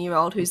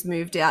 18-year-old who's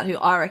moved out, who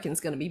I reckon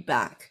is going to be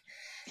back.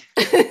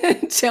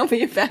 Tell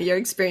me about your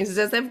experiences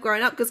as they've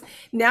grown up, because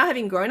now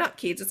having grown-up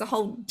kids, it's a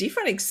whole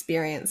different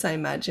experience, I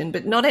imagine,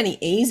 but not any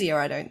easier,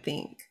 I don't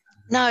think.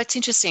 No, it's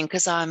interesting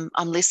because I'm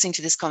listening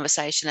to this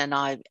conversation, and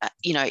I,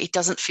 it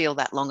doesn't feel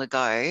that long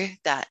ago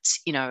that,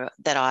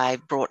 that I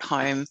brought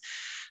home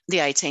the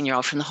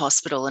 18-year-old from the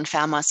hospital and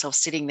found myself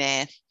sitting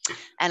there.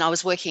 And I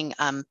was working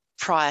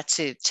prior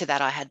to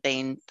that. I had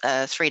been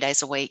 3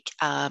 days a week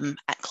at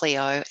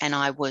Clio, and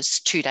I was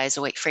 2 days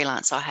a week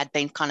freelance. I had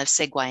been kind of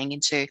segueing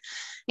into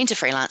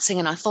freelancing,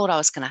 and I thought I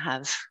was going to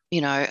have,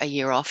 a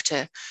year off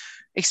to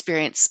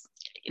experience,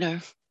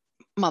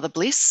 mother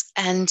bliss.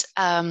 And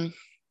I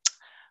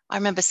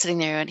remember sitting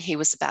there, and he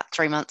was about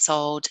 3 months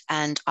old,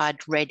 and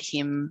I'd read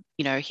him,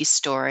 his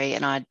story,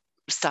 and I'd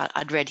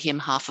read him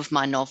half of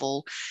my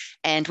novel,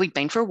 and we'd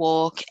been for a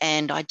walk,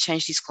 and I'd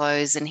changed his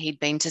clothes, and he'd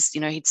been to,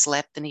 he'd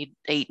slept and he'd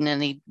eaten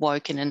and he'd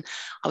woken, and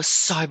I was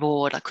so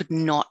bored. I could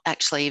not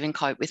actually even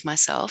cope with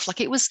myself.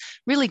 Like, it was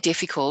really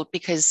difficult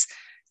because,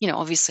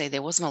 obviously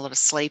there wasn't a lot of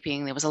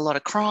sleeping, there was a lot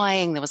of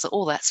crying, there was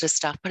all that sort of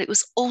stuff, but it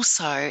was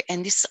also,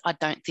 and this I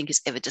don't think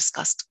is ever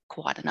discussed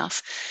quite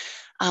enough,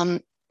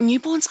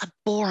 newborns are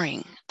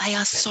boring. They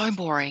are so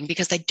boring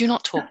because they do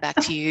not talk back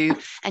to you,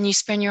 and you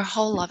spend your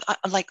whole life,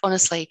 like,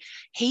 honestly,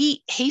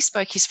 he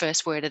spoke his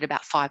first word at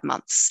about 5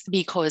 months,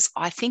 because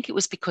I think it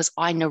was because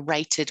I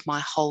narrated my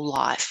whole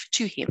life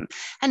to him.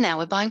 And now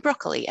we're buying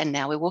broccoli, and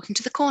now we're walking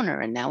to the corner,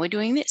 and now we're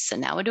doing this,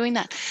 and now we're doing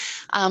that.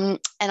 And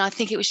I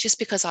think it was just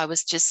because I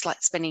was just like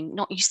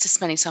not used to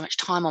spending so much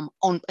time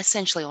on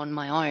essentially on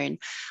my own.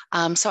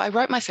 So I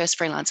wrote my first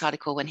freelance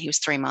article when he was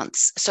 3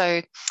 months.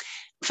 So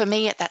for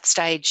me at that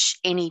stage,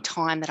 any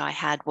time that I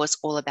had was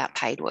all about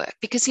paid work,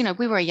 because,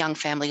 we were a young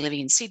family living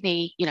in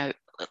Sydney.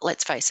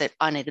 Let's face it,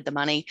 I needed the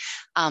money.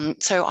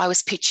 So I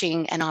was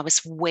pitching, and I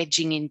was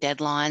wedging in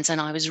deadlines, and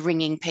I was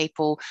ringing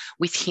people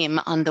with him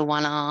under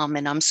one arm,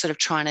 and I'm sort of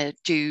trying to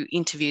do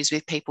interviews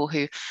with people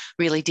who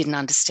really didn't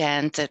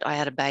understand that I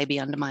had a baby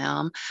under my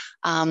arm.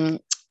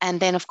 And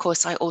then, of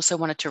course, I also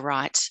wanted to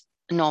write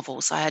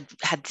novels. I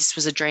had this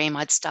was a dream.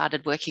 I'd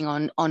started working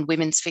on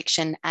women's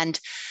fiction, and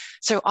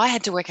so I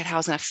had to work out how I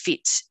was going to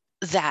fit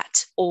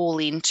that all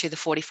into the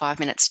 45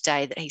 minutes a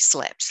day that he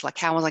slept. Like,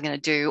 how was I going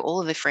to do all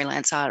of the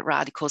freelance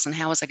articles, and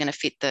how was I going to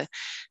fit the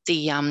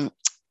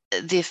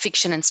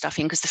fiction and stuff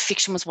in, because the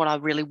fiction was what I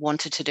really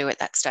wanted to do at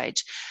that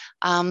stage.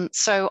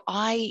 So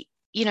I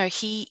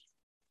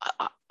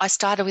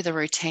started with a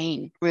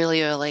routine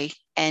really early,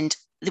 and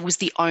it was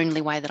the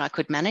only way that I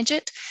could manage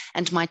it.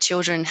 And my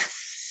children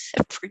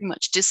have pretty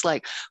much just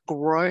like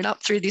grown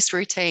up through this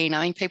routine.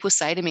 I mean, people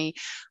say to me,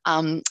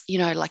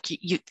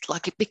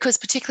 because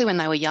particularly when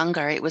they were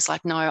younger, it was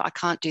like, no, I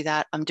can't do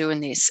that, I'm doing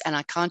this, and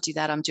I can't do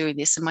that, I'm doing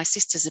this. And my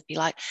sisters would be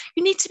like,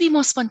 you need to be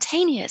more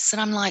spontaneous.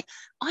 And I'm like,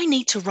 I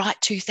need to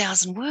write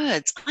 2,000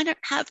 words. I don't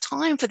have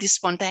time for this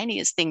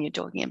spontaneous thing you're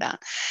talking about.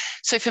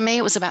 So for me,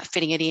 it was about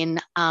fitting it in.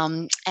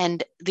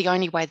 And the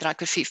only way that I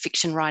could fit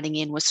fiction writing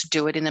in was to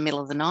do it in the middle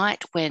of the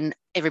night when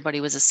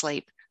everybody was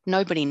asleep.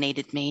 Nobody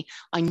needed me.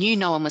 I knew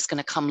no one was going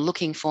to come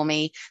looking for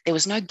me. There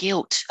was no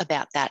guilt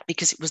about that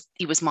because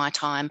it was my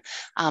time.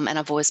 And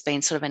I've always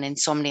been sort of an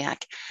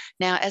insomniac.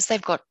 Now, as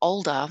they've got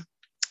older,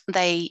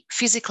 they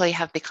physically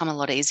have become a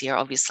lot easier,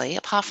 obviously,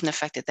 apart from the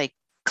fact that they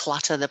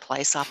clutter the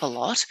place up a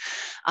lot.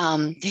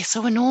 They're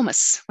so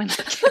enormous when they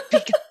get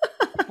bigger.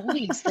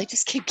 Boys, they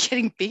just keep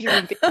getting bigger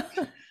and bigger.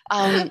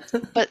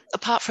 But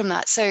apart from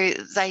that, so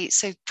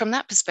from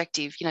that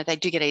perspective, they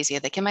do get easier.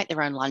 They can make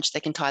their own lunch. They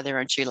can tie their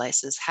own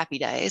shoelaces. Happy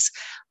days.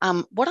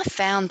 What I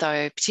found,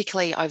 though,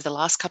 particularly over the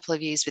last couple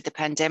of years with the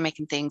pandemic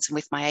and things, and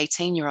with my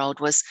 18-year-old,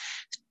 was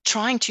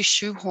trying to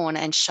shoehorn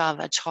and shove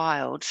a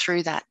child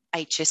through that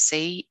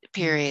HSC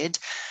period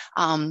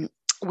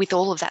with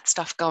all of that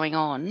stuff going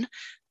on.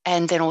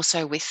 And then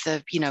also with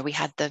we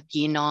had the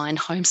year 9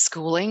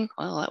 homeschooling.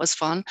 Well, that was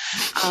fun.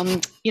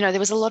 There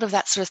was a lot of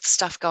that sort of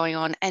stuff going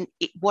on. And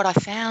what I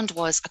found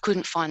was I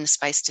couldn't find the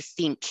space to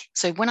think.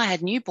 So when I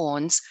had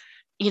newborns,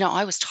 you know,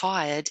 I was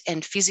tired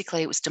and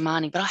physically it was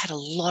demanding, but I had a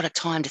lot of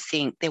time to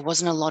think. There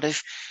wasn't a lot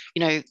of, you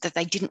know, that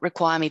they didn't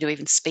require me to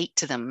even speak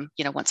to them.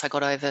 You know, once I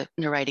got over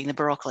narrating the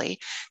broccoli,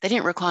 they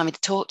didn't require me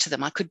to talk to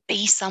them. I could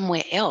be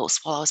somewhere else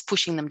while I was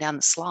pushing them down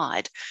the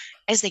slide.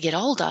 As they get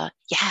older,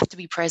 you have to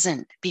be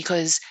present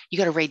because you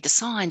got to read the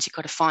signs. You've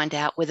got to find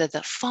out whether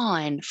the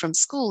fine from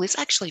school is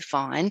actually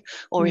fine,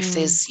 or if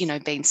there's, you know,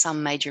 been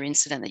some major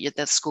incident that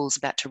the school's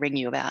about to ring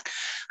you about.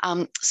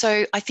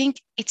 So I think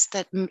it's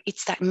that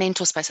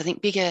mental space. I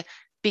think bigger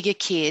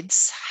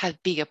kids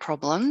have bigger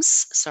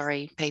problems.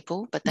 Sorry,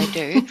 people, but they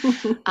do.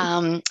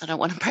 I don't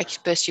want to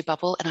burst your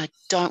bubble, and I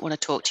don't want to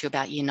talk to you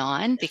about year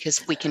 9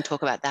 because we can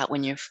talk about that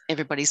when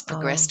everybody's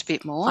progressed a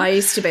bit more. I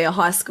used to be a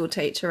high school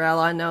teacher, Al.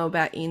 I know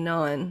about year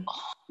 9.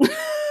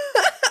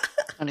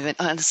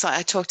 So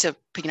I talk to,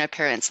 you know,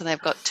 parents and they've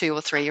got 2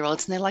 or 3 year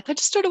olds and they're like, I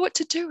just don't know what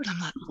to do. And I'm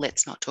like,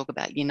 let's not talk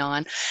about year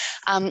 9.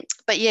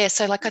 But yeah,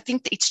 so like I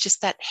think that it's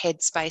just that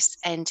headspace,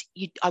 and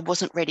I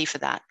wasn't ready for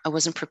that. I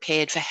wasn't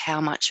prepared for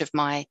how much of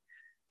my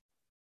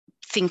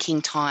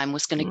thinking time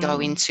was going to go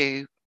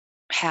into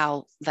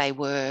how they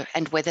were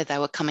and whether they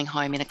were coming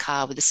home in a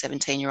car with a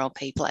 17-year-old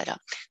P plater,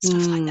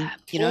 stuff like that,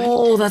 you know.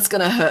 Oh, that's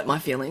going to hurt my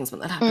feelings when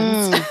that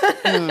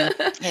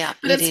happens. Yeah,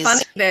 but it's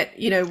funny that,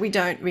 you know, we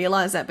don't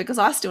realise that, because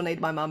I still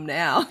need my mum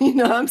now. You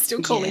know, I'm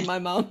still calling my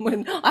mum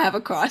when I have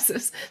a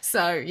crisis.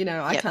 So, you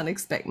know, I can't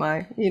expect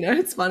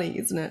it's funny,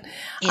 isn't it?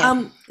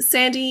 Yeah.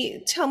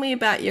 Sandy, tell me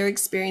about your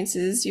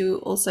experiences. You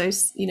also,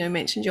 you know,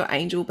 mentioned your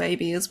angel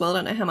baby as well. I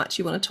don't know how much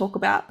you want to talk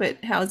about, but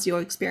how's your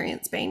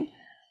experience been?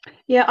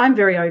 Yeah, I'm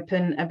very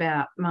open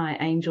about my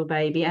angel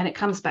baby, and it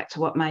comes back to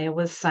what Maya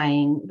was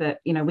saying, that,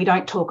 you know, we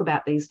don't talk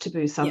about these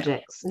taboo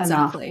subjects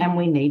enough, and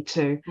we need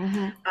to.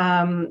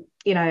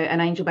 You know,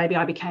 an angel baby,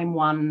 I became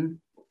one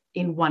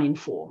in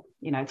 4.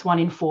 You know, it's 1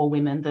 in 4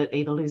 women that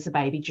either lose a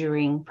baby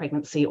during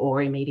pregnancy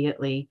or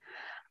immediately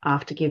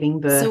after giving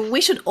birth. So we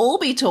should all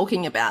be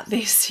talking about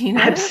this, you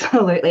know.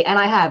 Absolutely, and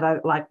I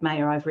have, like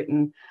Maya, I've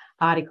written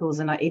articles,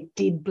 and it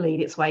did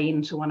bleed its way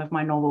into one of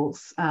my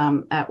novels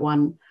at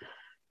one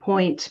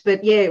point.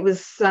 But yeah, it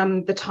was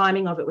the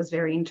timing of it was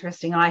very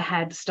interesting. I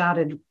had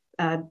started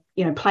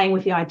playing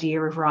with the idea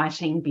of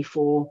writing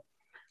before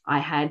I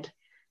had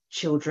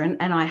children,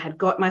 and I had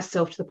got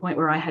myself to the point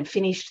where I had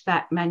finished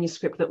that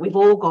manuscript that we've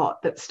all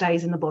got that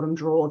stays in the bottom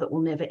drawer that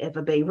will never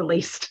ever be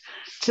released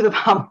to the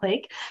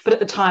public, but at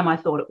the time I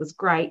thought it was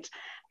great.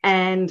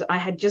 And I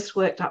had just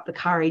worked up the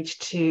courage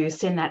to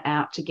send that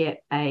out to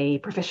get a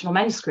professional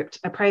manuscript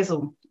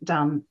appraisal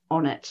done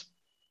on it.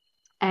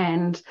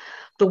 And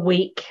the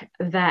week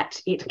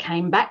that it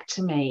came back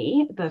to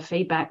me, the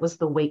feedback was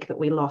the week that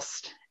we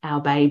lost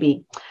our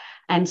baby.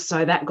 And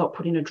so that got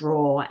put in a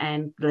drawer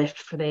and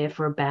left there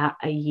for about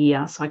a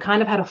year. So I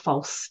kind of had a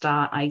false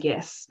start, I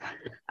guess,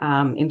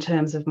 in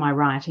terms of my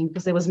writing,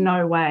 because there was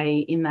no way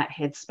in that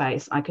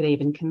headspace I could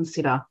even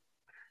consider,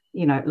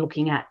 you know,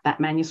 looking at that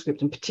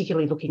manuscript, and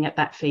particularly looking at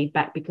that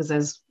feedback, because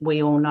as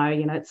we all know,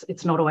 you know,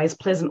 it's not always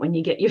pleasant when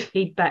you get your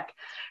feedback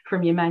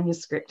from your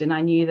manuscript. And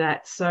I knew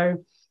that.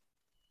 So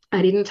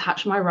I didn't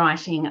touch my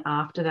writing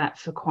after that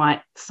for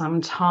quite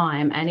some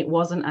time. And it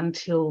wasn't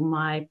until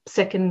my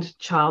second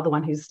child, the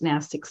one who's now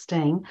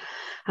 16,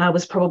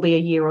 was probably a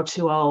year or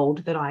 2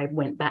 old, that I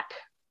went back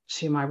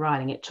to my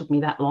writing. It took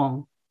me that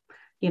long,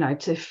 you know,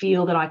 to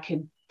feel that I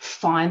could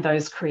find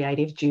those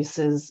creative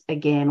juices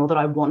again, or that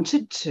I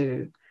wanted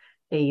to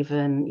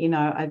even, you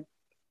know,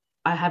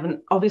 I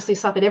haven't obviously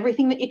suffered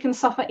everything that you can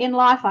suffer in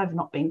life. I've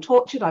not been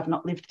tortured. I've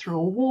not lived through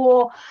a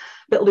war,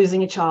 but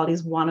losing a child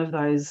is one of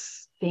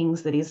those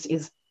things that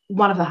is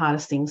one of the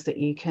hardest things that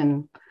you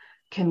can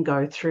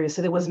go through.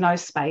 So there was no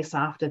space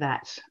after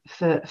that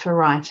for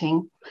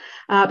writing.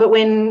 But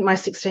when my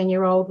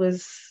 16-year-old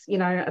was, you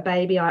know, a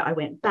baby, I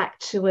went back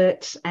to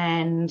it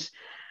and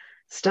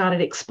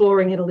started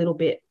exploring it a little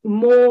bit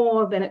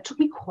more. Then it took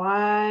me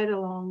quite a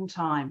long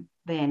time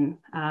then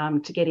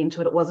to get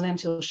into it. It wasn't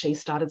until she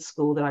started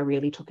school that I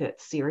really took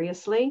it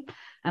seriously.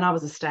 And I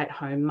was a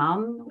stay-at-home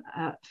mum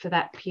for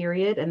that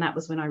period. And that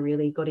was when I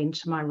really got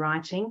into my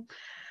writing.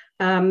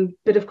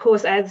 But of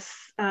course, as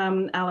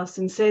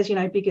Alison says, you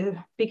know,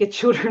 bigger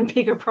children,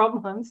 bigger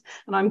problems.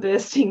 And I'm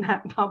bursting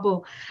that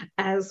bubble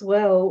as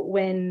well.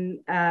 When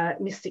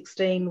Miss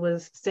 16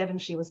 was 7,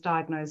 she was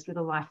diagnosed with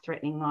a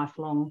life-threatening,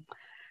 lifelong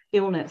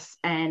illness.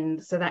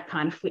 And so that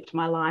kind of flipped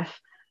my life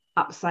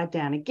upside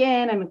down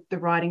again, and the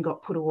writing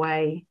got put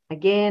away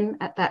again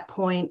at that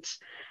point.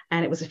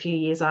 And it was a few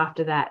years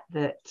after that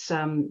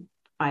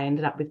I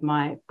ended up with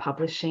my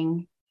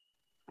publishing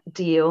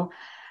deal.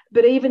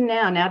 But even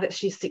now that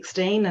she's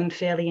 16 and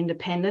fairly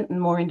independent,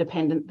 and more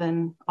independent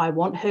than I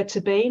want her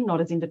to be,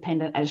 not as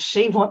independent as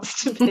she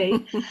wants to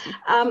be,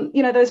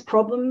 you know, those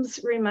problems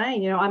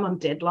remain. You know, I'm on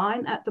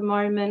deadline at the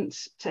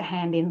moment to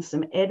hand in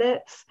some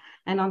edits.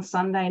 And on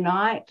Sunday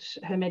night,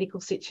 her medical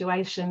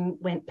situation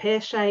went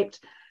pear-shaped,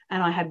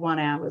 and I had 1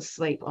 hour's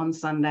sleep on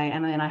Sunday.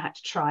 And then I had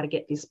to try to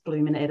get this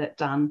blooming edit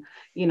done,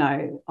 you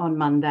know, on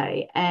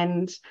Monday.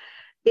 And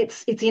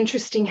it's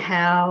interesting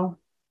how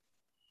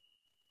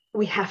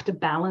we have to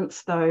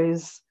balance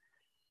those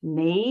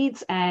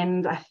needs.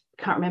 And I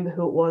can't remember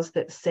who it was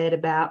that said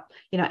about,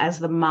 as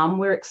the mum,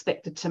 we're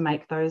expected to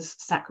make those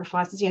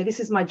sacrifices. This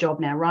is my job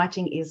now.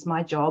 Writing is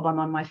my job. I'm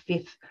on my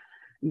 5th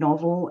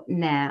novel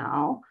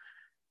now.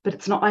 But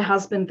it's not my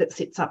husband that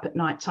sits up at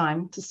night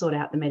time to sort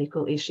out the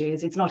medical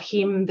issues. It's not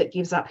him that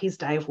gives up his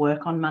day of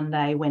work on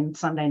Monday when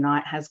Sunday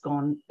night has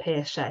gone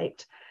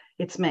pear-shaped.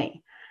 It's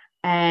me.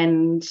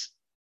 And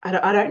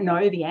I don't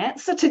know the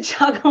answer to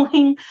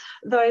juggling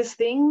those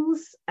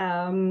things,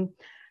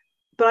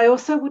 but I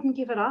also wouldn't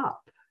give it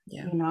up.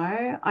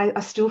 Yeah. I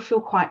still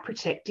feel quite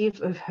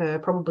protective of her,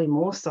 probably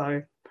more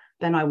so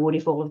than I would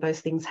if all of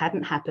those things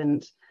hadn't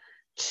happened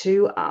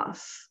to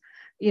us.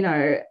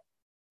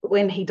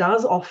 When he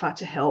does offer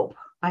to help,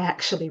 I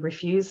actually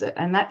refuse it.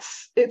 And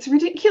it's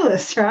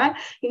ridiculous, right?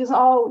 He goes,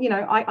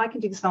 I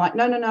can do this. And I'm like,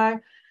 no,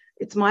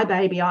 it's my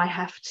baby. I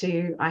have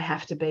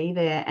to be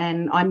there.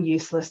 And I'm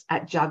useless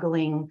at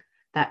juggling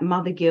that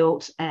mother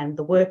guilt and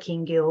the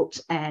working guilt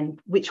and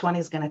which one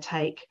is going to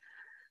take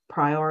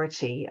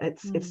priority.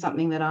 It's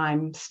something that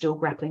I'm still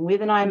grappling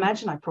with. And I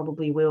imagine I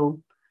probably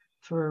will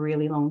for a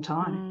really long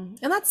time.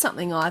 And that's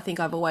something I think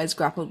I've always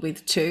grappled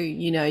with too.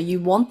 You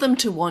want them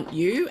to want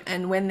you,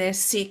 and when they're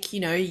sick,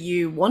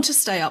 you want to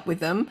stay up with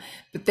them,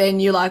 but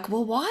then you're like,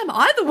 well, why am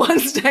I the one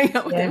staying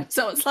up with them?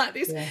 So it's like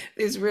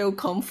this real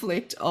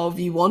conflict of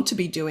you want to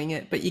be doing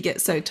it, but you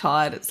get so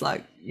tired. It's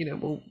like,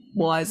 well,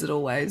 why is it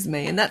always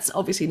me? And that's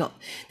obviously not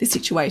the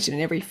situation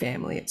in every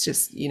family. It's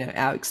just,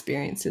 our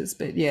experiences.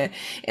 But yeah,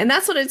 and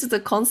that's what it is. It's a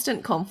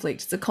constant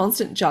conflict. It's a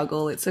constant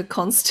juggle. It's a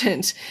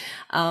constant,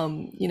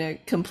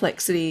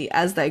 complexity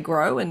as they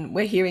grow. And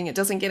we're hearing it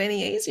doesn't get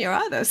any easier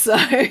either. So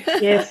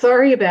yeah,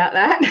 sorry about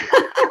that.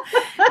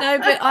 No,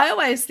 but I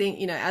always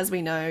think, as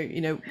we know,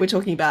 we're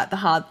talking about the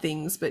hard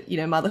things, but,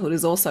 motherhood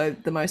is also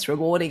the most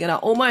rewarding. And I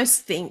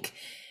almost think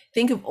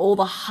of all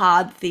the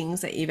hard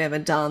things that you've ever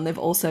done. They've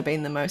also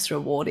been the most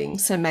rewarding.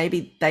 So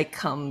maybe they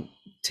come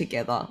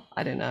together.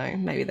 I don't know.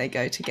 Maybe they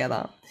go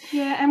together.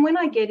 Yeah. And when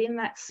I get in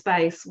that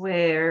space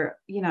where,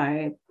 you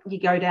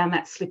go down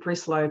that slippery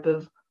slope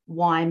of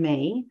why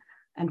me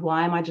and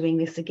why am I doing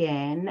this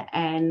again?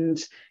 And,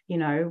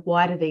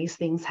 why do these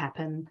things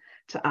happen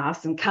to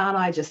us? And can't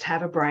I just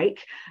have a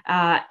break?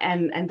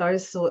 And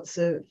those sorts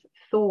of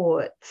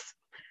thoughts,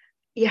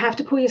 you have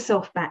to pull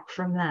yourself back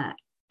from that.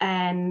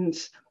 And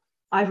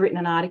I've written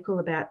an article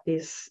about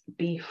this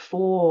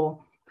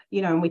before,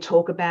 and we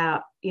talk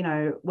about,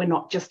 we're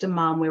not just a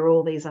mum, we're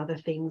all these other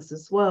things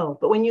as well.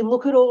 But when you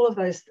look at all of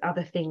those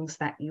other things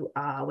that you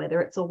are, whether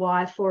it's a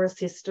wife or a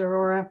sister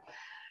or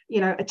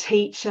a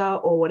teacher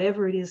or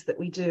whatever it is that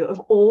we do,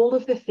 of all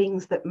of the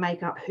things that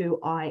make up who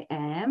I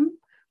am,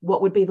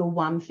 what would be the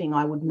one thing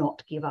I would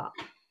not give up?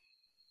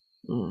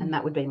 And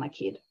that would be my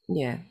kid.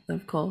 Yeah,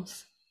 of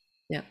course.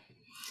 Yeah.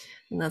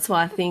 And that's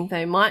why I think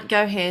they might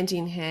go hand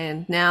in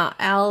hand. Now,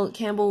 Al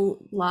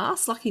Campbell,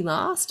 lucky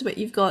last, but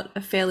you've got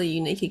a fairly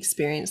unique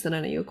experience that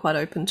I know you were quite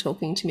open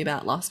talking to me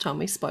about last time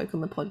we spoke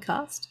on the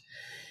podcast.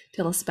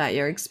 Tell us about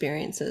your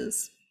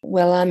experiences.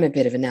 Well, I'm a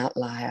bit of an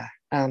outlier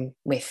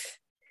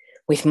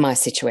with my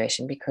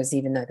situation, because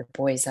even though the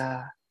boys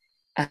are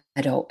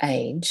adult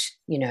age,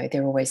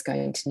 they're always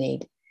going to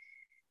need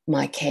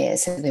my care,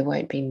 so they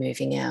won't be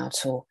moving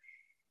out or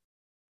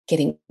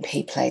getting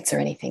pee plates or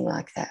anything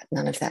like that.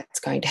 None of that's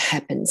going to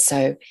happen.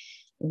 So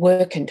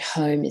work and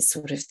home is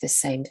sort of the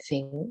same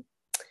thing,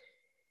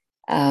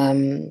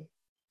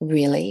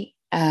 really.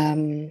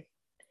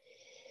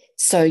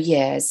 So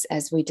yeah,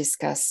 as we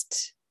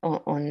discussed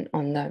on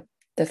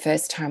the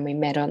first time we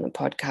met on the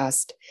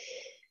podcast,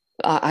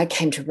 I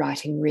came to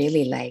writing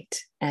really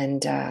late,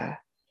 and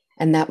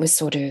that was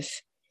sort of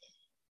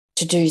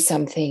to do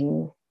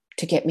something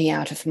to get me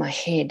out of my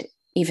head,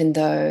 even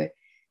though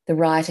the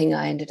writing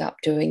I ended up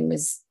doing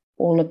was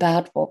all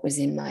about what was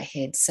in my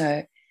head.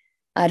 So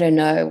I don't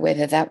know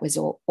whether that was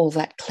all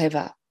that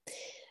clever.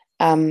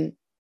 And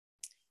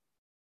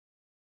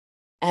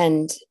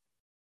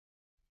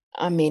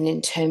I mean,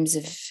 in terms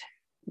of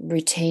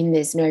routine,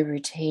 there's no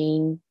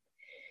routine.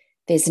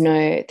 There's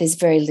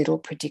very little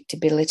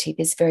predictability.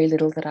 There's very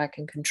little that I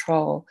can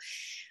control,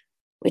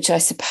 which I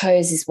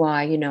suppose is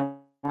why,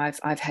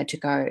 I've had to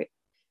go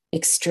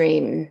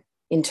extreme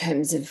in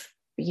terms of,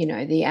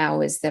 the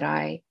hours that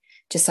I,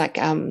 just like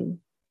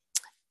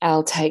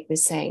Al Tate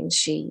was saying,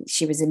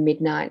 she was a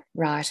midnight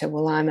writer.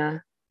 Well, I'm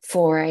a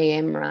 4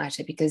 a.m.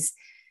 writer, because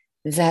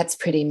that's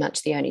pretty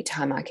much the only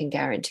time I can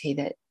guarantee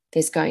that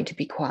there's going to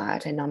be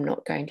quiet and I'm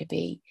not going to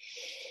be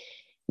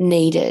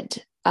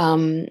needed.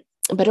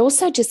 But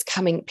also just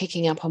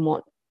picking up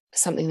on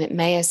something that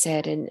Maya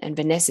said and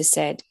Vanessa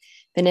said.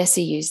 Vanessa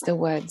used the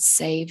word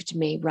saved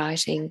me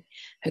writing.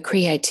 Her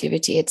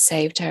creativity had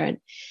saved her. And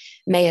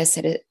Maya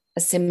said a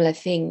similar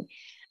thing.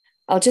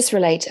 I'll just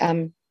relate,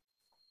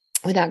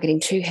 without getting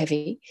too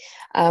heavy,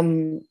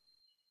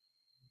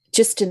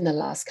 just in the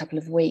last couple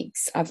of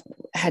weeks, I've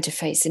had to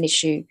face an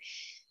issue.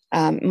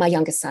 My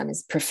youngest son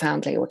is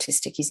profoundly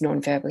autistic. He's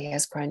nonverbal. He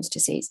has Crohn's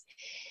disease.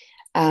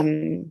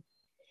 And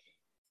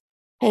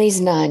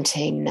he's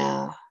 19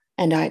 now.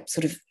 And I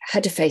sort of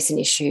had to face an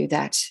issue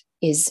that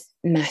is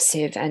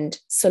massive and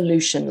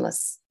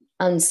solutionless,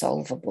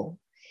 unsolvable,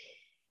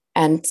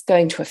 and it's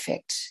going to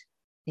affect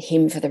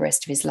him for the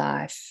rest of his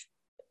life,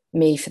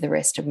 me for the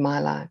rest of my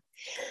life.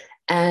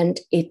 And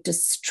it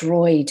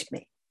destroyed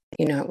me.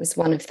 You know, it was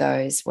one of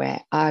those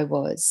where I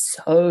was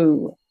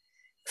so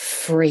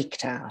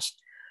freaked out.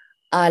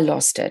 I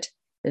lost it.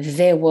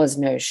 There was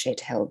no shit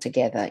held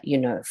together, you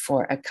know,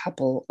 for a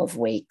couple of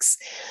weeks.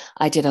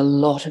 I did a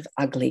lot of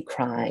ugly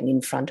crying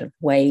in front of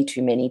way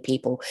too many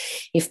people.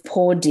 If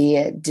poor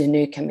dear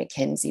Danuka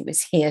McKenzie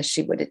was here,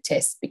 she would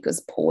attest,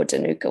 because poor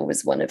Danuka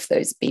was one of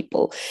those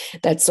people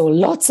that saw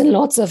lots and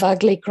lots of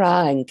ugly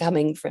crying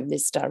coming from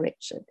this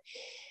direction.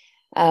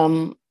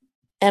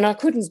 And I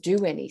couldn't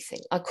do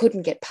anything. I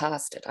couldn't get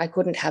past it. I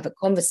couldn't have a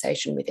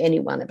conversation with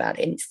anyone about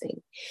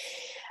anything.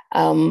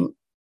 I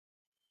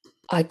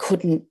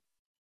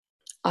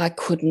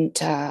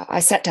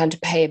sat down to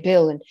pay a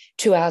bill, and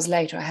 2 hours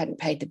later I hadn't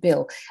paid the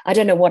bill. I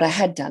don't know what I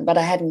had done, but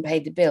I hadn't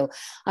paid the bill.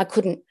 I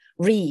couldn't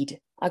read.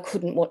 I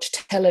couldn't watch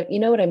television. You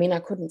know what I mean? I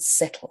couldn't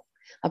settle.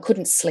 I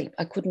couldn't sleep.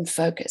 I couldn't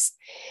focus.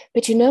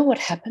 But you know what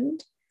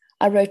happened?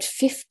 I wrote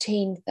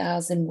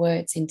 15,000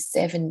 words in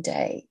 7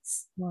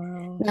 days.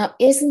 Wow. Now,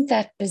 isn't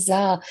that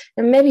bizarre?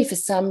 And maybe for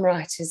some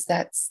writers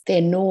that's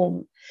their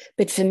norm.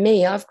 But for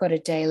me, I've got a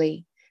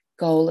daily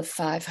goal of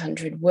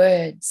 500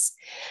 words.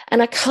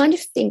 And I kind of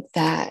think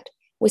that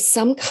was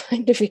some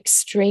kind of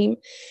extreme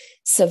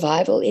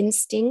survival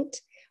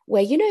instinct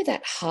where, you know,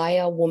 that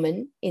higher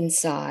woman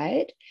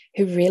inside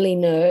who really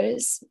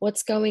knows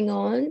what's going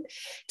on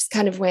just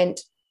kind of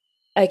went,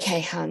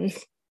 okay, hun,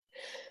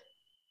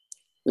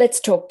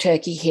 let's talk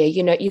turkey here.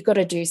 You know, you've got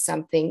to do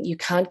something. You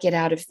can't get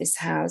out of this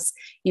house.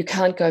 You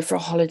can't go for a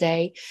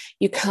holiday.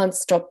 You can't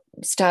start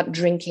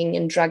drinking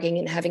and drugging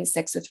and having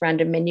sex with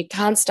random men. You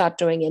can't start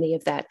doing any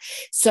of that.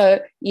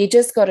 So you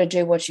just got to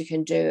do what you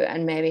can do,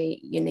 and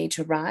maybe you need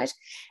to write.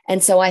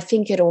 And so I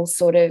think it all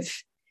sort of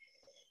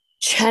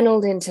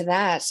channeled into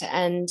that.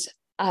 And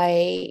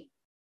I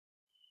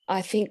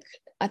think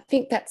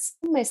that's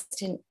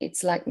almost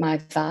it's like my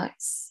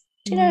vice.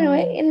 Do you know,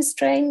 in a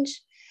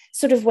strange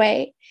sort of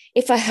way.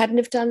 If I hadn't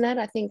have done that,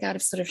 I think I'd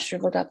have sort of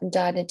shriveled up and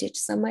died in a ditch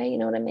somewhere, you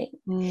know what I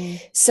mean?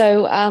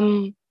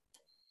 So,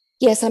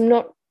 yes, I'm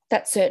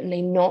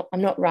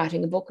not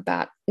writing a book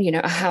about, you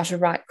know, a how to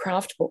write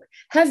craft book.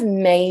 Have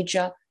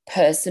major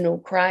personal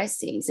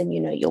crises and,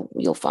 you know,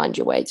 you'll find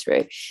your way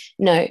through.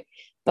 No,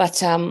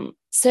 but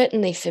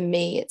certainly for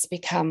me, it's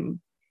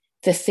become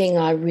the thing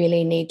I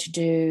really need to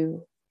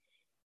do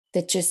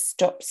that just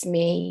stops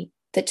me,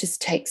 that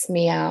just takes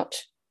me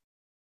out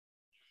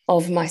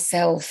of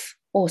myself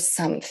or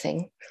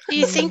something. Do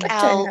you think,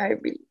 Al,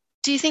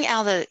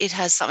 that it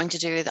has something to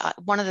do with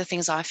one of the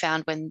things I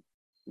found when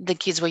the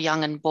kids were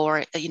young and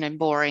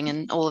boring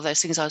and all of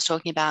those things I was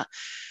talking about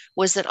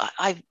was that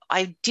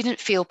I didn't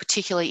feel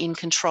particularly in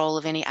control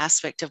of any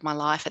aspect of my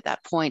life at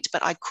that point,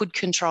 but I could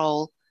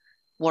control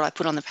what I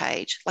put on the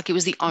page. Like it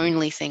was the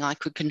only thing I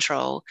could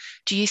control.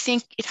 Do you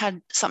think it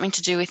had something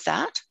to do with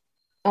that?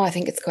 Oh, I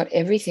think it's got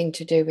everything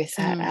to do with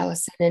that,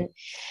 Alison.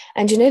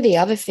 And you know, the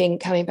other thing,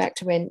 coming back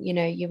to when, you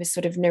know, you were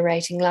sort of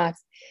narrating life,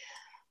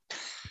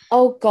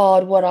 oh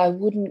God, what I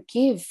wouldn't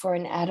give for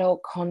an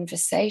adult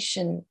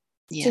conversation.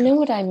 Yeah. Do you know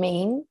what I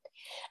mean?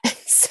 And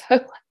so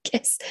I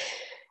guess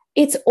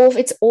it's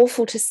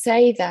awful to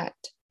say that,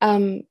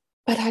 but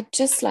I'd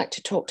just like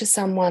to talk to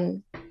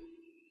someone,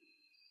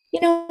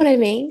 you know what I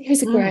mean,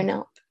 who's a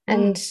grown-up.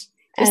 And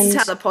this is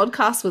how the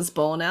podcast was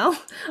born, Al.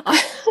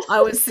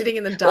 I was sitting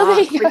in the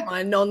dark with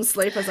my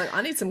non-sleep. I was like,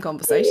 I need some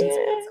conversations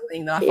about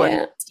something that I find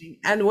interesting.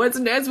 And Words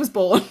and Nerds was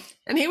born.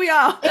 And here we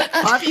are,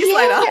 5 years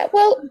later.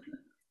 Well,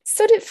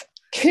 sort of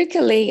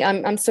kookily,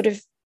 I'm sort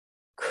of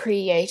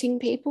creating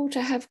people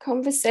to have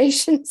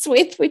conversations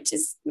with, which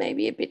is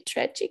maybe a bit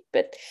tragic,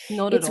 but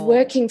it's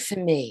working for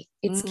me.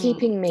 It's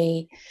keeping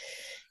me,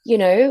 you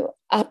know,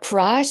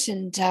 upright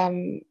and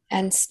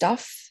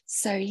stuff.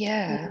 So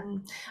yeah.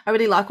 I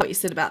really like what you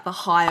said about the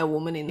higher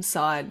woman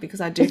inside, because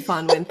I do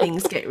find when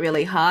things get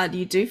really hard,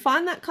 you do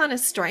find that kind of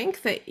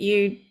strength that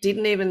you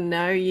didn't even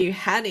know you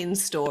had in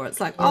store. It's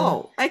like,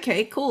 oh,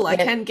 okay, cool, I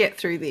can get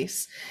through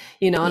this,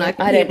 you know. And I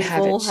don't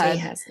have it. She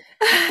has it.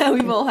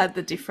 We've all had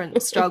the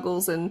different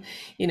struggles, and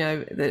you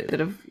know that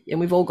have, and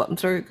we've all gotten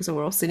through because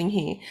we're all sitting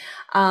here.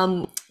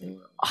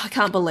 I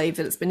can't believe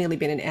that it's nearly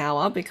been an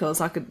hour,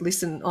 because I could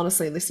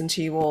honestly listen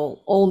to you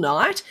all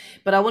night.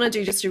 But I want to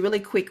do just a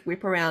really quick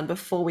whip around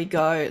before we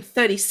go.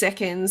 30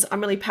 seconds. I'm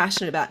really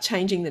passionate about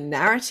changing the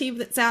narrative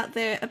that's out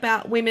there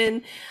about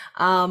women.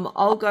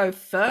 I'll go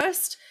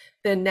first.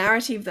 The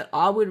narrative that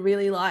I would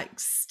really like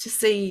to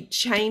see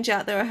change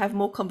out there or have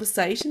more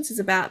conversations is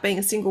about being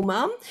a single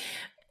mum.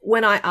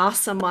 when I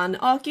ask someone,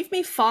 oh, give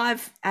me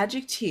 5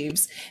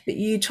 adjectives that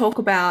you talk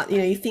about,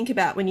 you think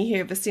about when you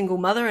hear of a single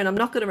mother, and I'm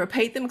not going to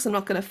repeat them because I'm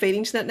not going to feed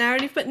into that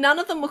narrative, but none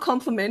of them were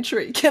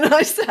complimentary, can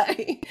I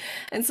say?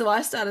 And so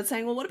I started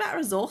saying, well, what about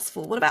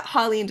resourceful? What about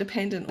highly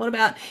independent? What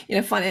about,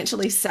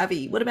 financially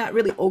savvy? What about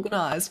really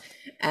organized?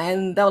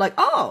 And they were like,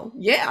 oh,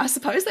 yeah, I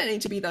suppose they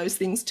need to be those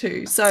things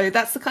too. So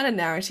that's the kind of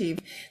narrative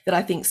that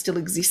I think still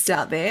exists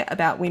out there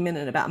about women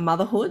and about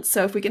motherhood.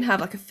 So if we can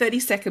have like a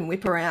 30-second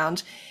whip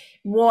around,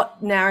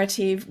 what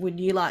narrative would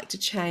you like to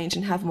change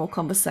and have more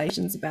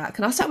conversations about?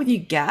 Can I start with you,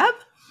 Gab?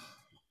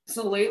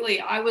 Absolutely.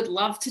 I would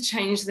love to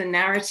change the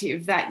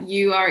narrative that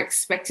you are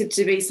expected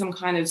to be some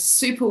kind of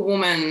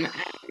superwoman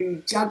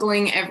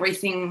juggling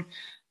everything.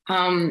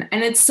 And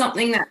it's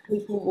something that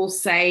people will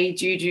say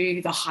due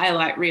to the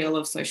highlight reel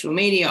of social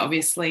media,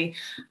 obviously,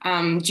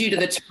 due to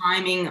the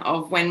timing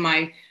of when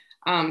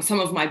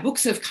some of my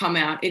books have come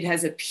out. It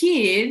has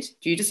appeared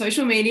due to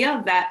social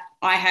media that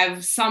I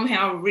have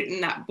somehow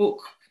written that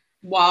book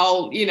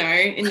while,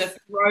 in the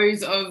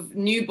throes of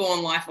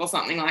newborn life or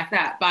something like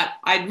that. But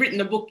I'd written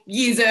the book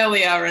years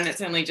earlier and it's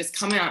only just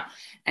come out.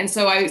 And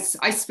so I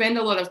spend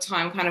a lot of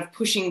time kind of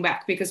pushing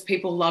back because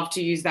people love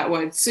to use that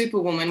word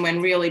superwoman when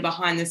really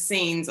behind the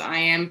scenes I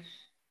am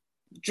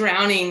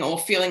drowning or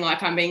feeling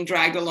like I'm being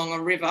dragged along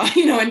a river,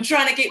 and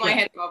trying to keep my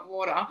head above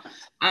water.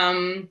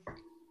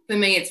 For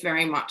me, it's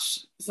very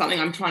much something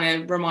I'm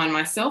trying to remind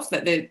myself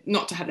that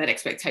not to have that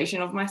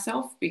expectation of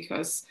myself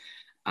because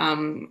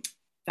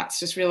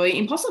that's just really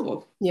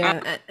impossible.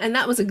 Yeah, and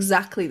that was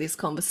exactly this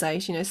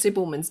conversation.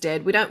 Superwoman's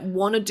dead. We don't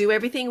want to do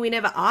everything. We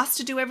never asked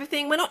to do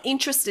everything. We're not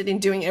interested in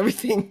doing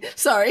everything.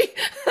 Sorry.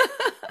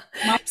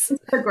 It's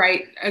a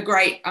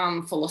great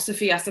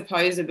philosophy, I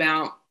suppose,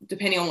 about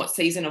depending on what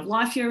season of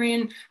life you're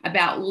in,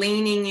 about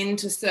leaning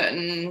into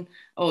certain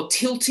or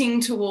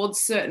tilting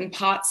towards certain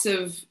parts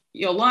of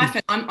your life.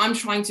 And I'm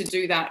trying to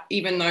do that,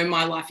 even though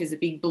my life is a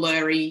big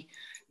blurry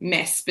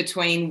mess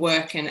between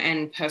work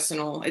and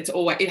personal.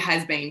 It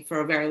has been for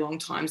a very long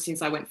time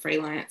since I went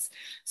freelance.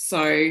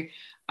 So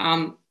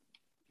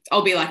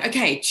I'll be like,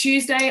 okay,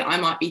 Tuesday I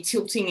might be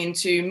tilting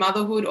into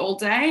motherhood all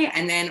day,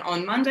 and then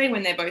on Monday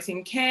when they're both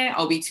in care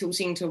I'll be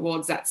tilting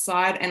towards that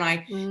side, and I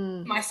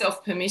give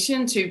myself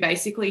permission to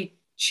basically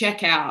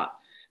check out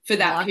for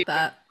that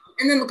period.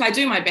 And then look, I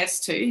do my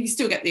best too. You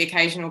still get the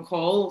occasional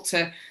call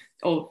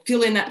or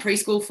fill in that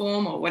preschool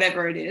form or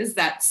whatever it is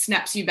that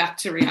snaps you back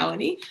to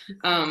reality.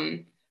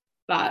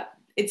 But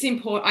it's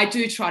important. I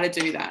do try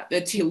to do that.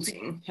 The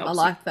tilting helps. I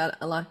like that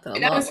a lot.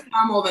 That was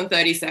far more than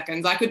 30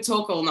 seconds. I could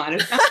talk all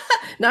night.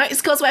 No,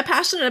 it's because we're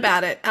passionate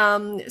about it.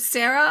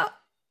 Sarah,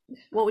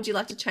 what would you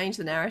like to change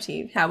the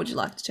narrative? How would you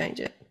like to change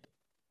it?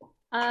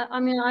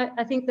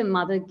 I think the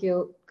mother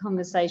guilt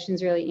conversation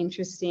is really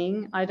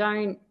interesting.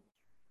 I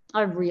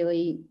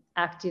really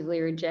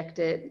actively reject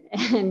it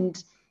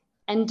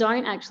and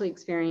don't actually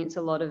experience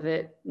a lot of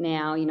it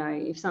now.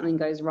 If something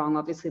goes wrong,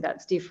 obviously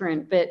that's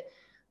different. But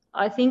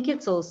I think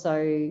it's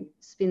also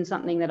been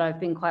something that I've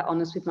been quite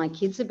honest with my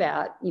kids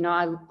about.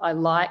 I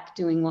like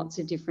doing lots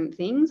of different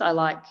things. I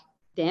like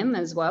them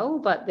as well,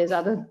 but there's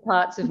other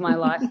parts of my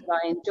life that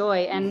I enjoy.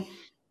 And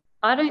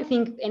I don't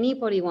think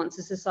anybody wants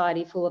a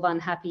society full of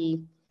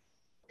unhappy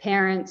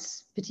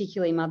parents,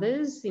 particularly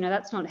mothers.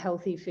 That's not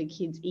healthy for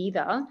kids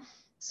either.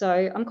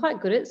 So I'm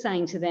quite good at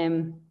saying to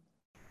them,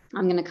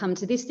 I'm going to come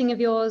to this thing of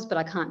yours, but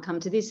I can't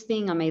come to this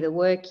thing. I'm either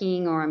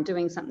working or I'm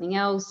doing something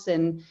else,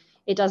 and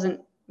it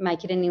doesn't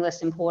make it any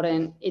less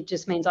important. It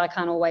just means I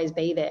can't always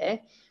be there.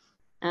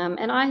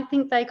 And I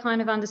think they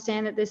kind of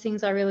understand that there's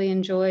things I really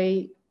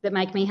enjoy that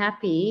make me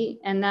happy,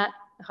 and that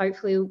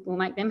hopefully will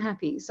make them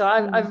happy. So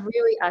I've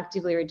really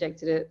actively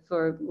rejected it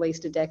for at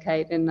least a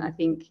decade, and I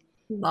think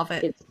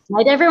it's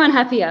made everyone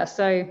happier.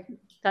 So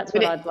that's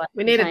what I'd like.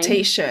 We need a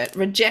T-shirt.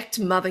 Reject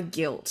mother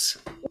guilt.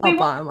 I'll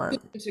buy one.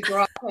 To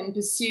grow up and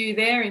pursue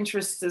their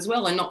interests as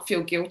well, and not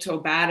feel guilt or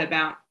bad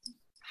about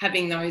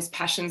having those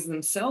passions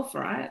themselves,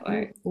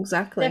 right?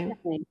 Exactly.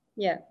 Definitely.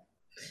 Yeah.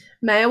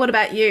 Maya, what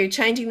about you?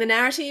 Changing the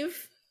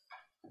narrative?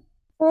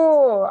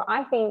 Oh,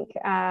 I think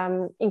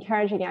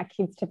encouraging our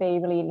kids to be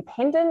really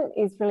independent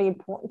is really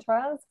important to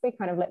us. We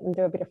kind of let them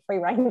do a bit of free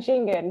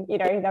ranging, and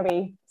there'll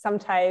be some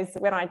days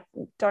when I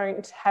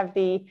don't have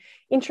the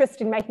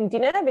interest in making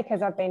dinner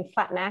because I've been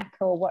flat knack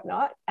or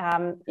whatnot.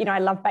 I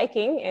love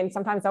baking, and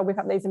sometimes I'll whip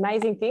up these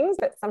amazing things,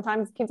 but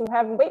sometimes kids will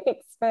have Weet-Bix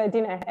for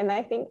dinner and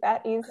they think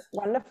that is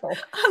wonderful.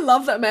 I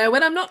love that, Maya.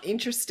 When I'm not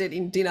interested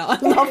in dinner, I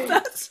love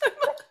that so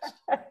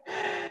much.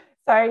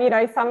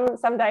 So,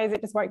 some days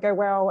it just won't go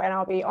well, and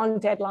I'll be on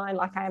deadline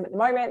like I am at the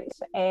moment,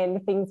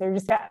 and things are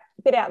just a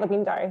bit out the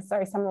window.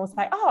 So someone will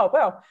say, oh,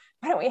 well,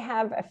 why don't we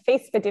have a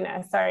feast for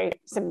dinner? So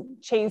some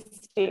cheese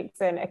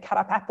sticks and a cut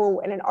up apple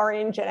and an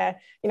orange and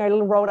a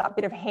little rolled up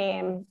bit of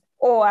ham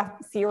or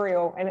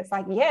cereal. And it's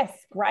like, yes,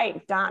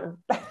 great, done.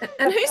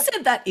 And who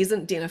said that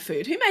isn't dinner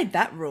food? Who made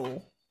that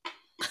rule?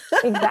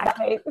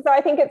 Exactly. So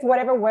I think it's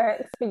whatever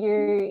works for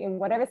you in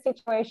whatever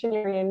situation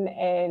you're in,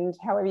 and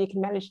however you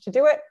can manage to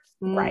do it.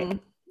 Great.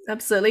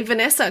 Absolutely.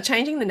 Vanessa,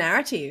 changing the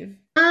narrative.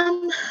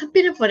 A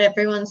bit of what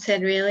everyone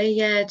said, really.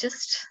 Yeah,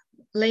 just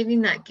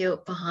leaving that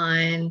guilt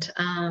behind.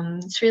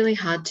 It's really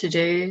hard to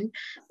do,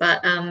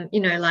 but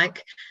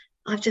like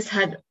I've just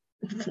had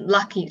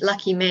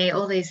lucky me,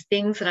 all these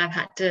things that I've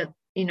had to,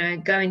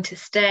 go into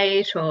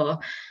state or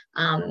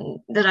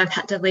that I've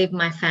had to leave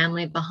my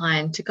family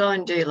behind to go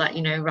and do, like,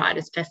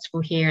 writers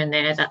festival here and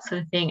there, that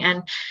sort of thing.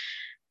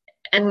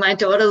 And my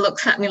daughter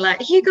looks at me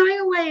like, "You're going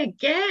away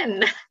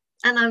again?"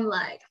 And I'm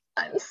like,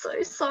 "I'm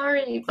so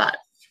sorry," but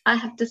I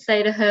have to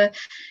say to her,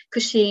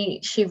 because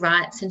she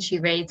writes and she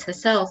reads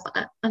herself,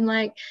 I'm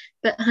like,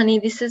 "But honey,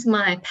 this is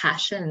my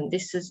passion.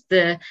 This is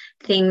the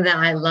thing that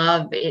I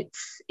love.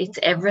 It's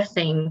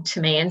everything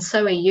to me, and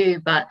so are you.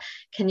 But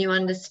can you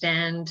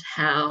understand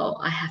how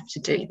I have to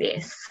do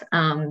this?"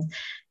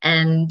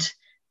 And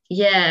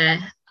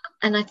yeah,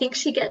 and I think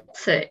she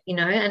gets it,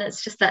 and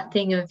it's just that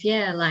thing of,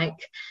 yeah,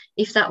 like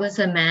if that was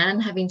a man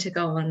having to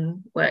go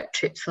on work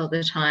trips all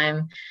the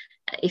time,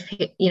 if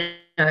he,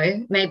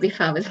 maybe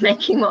if I was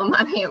making more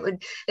money,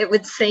 it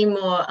would seem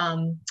more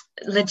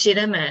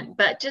legitimate.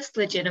 But just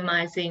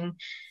legitimizing,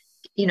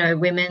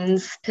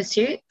 women's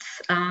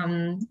pursuits,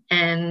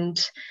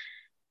 and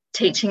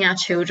teaching our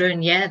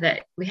children,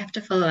 that we have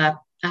to follow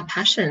our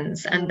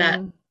passions, and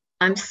that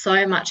I'm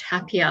so much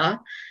happier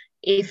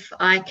if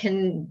I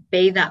can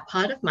be that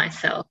part of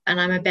myself, and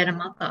I'm a better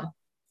mother.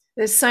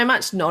 There's so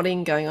much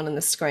nodding going on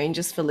the screen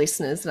just for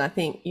listeners, and I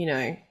think,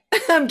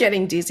 I'm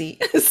getting dizzy.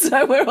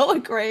 So we're all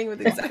agreeing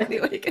with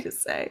exactly what you're going to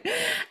say.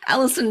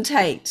 Alison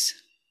Tate,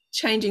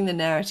 changing the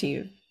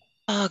narrative.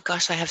 Oh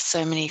gosh, I have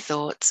so many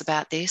thoughts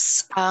about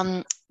this.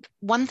 Two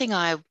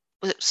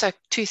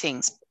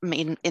things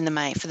in the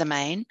main, for the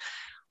main.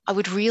 I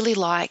would really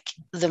like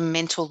the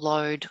mental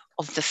load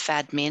of the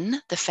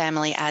FADMIN, the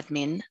family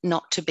admin,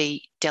 not to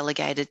be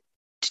delegated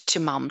to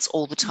mums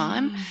all the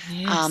time.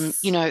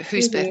 Yes.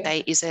 Whose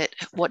birthday is it?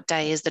 What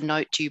day is the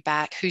note due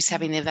back? Who's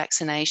having their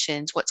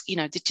vaccinations? What's,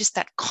 just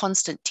that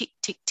constant tick,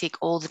 tick, tick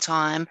all the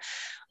time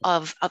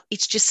of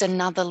it's just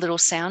another little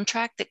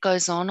soundtrack that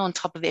goes on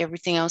top of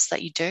everything else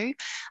that you do,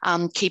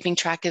 keeping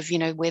track of,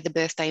 where the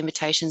birthday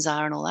invitations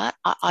are and all that.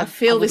 I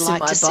feel this in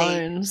my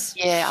bones.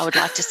 I would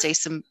like to see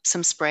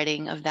some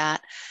spreading of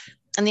that.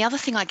 And the other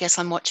thing I guess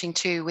I'm watching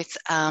too with,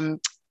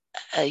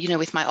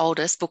 with my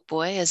oldest, Book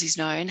Boy, as he's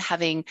known,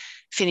 having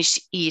finished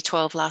year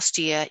 12 last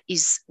year,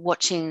 is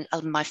watching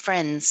my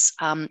friends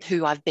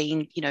who I've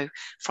been,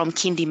 from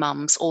kindy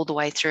mums all the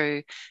way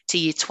through to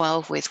year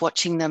 12 with,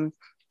 watching them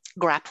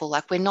grapple.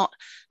 Like, we're not,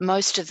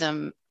 most of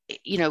them,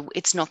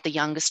 it's not the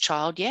youngest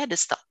child yet,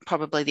 it's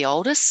probably the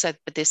oldest,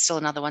 but there's still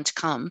another one to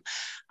come.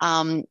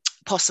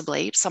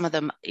 Possibly some of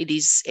them it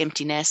is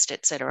empty nest,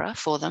 etc.,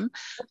 for them,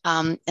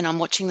 and I'm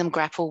watching them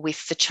grapple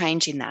with the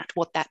change in that,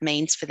 what that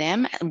means for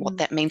them and what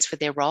that means for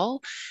their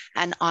role.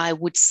 And I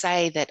would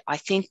say that I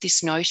think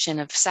this notion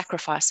of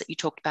sacrifice that you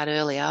talked about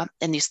earlier,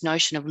 and this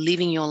notion of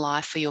living your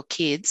life for your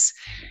kids,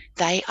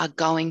 they are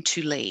going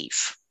to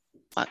leave.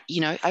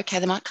 Okay,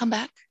 they might come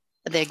back,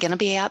 they're going to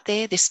be out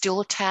there, they're still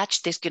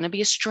attached, there's going to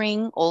be a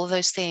string, all of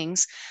those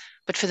things,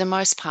 but for the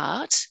most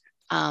part,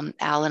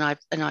 Al, and I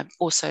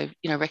also,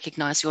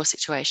 recognise your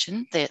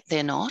situation.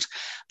 They're not,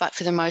 but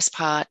for the most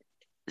part,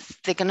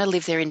 they're going to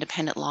live their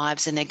independent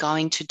lives, and they're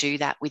going to do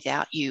that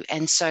without you.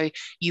 And so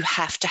you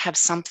have to have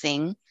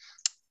something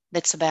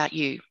that's about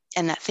you,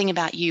 and that thing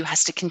about you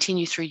has to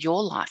continue through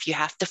your life. You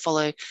have to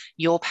follow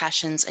your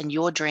passions and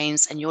your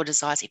dreams and your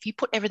desires. If you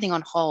put everything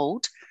on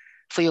hold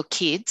for your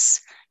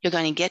kids, you're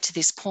going to get to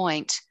this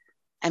point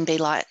and be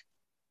like,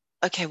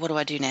 okay, what do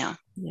I do now?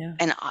 Yeah.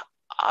 And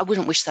I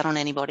wouldn't wish that on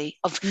anybody,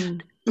 of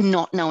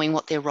not knowing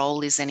what their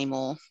role is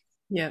anymore.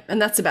 Yeah,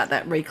 and that's about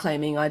that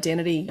reclaiming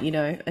identity,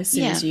 as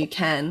soon as you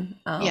can,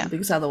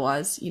 because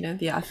otherwise,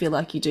 I feel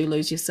like you do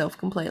lose yourself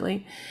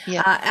completely.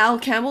 Yeah. Al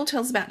Campbell,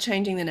 tell us about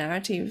changing the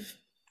narrative.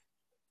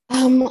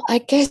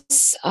 I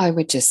guess I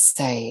would just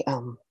say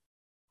to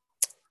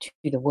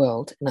the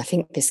world, and I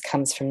think this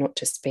comes from not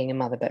just being a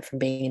mother, but from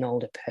being an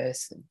older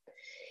person,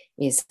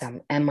 is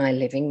am I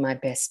living my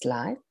best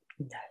life?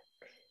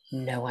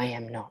 No, I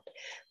am not.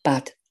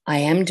 But I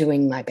am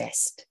doing my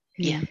best.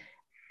 Yeah.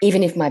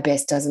 Even if my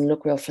best doesn't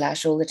look real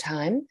flash all the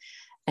time,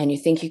 and you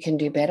think you can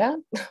do better,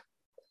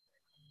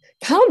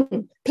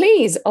 come,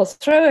 please. I'll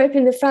throw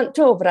open the front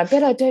door, but I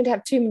bet I don't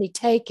have too many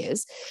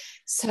takers.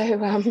 So,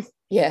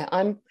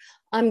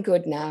 I'm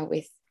good now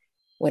with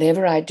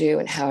whatever I do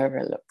and however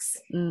it looks.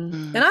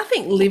 And I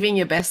think living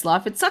your best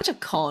life, it's such a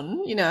con,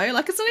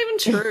 like it's not even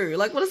true.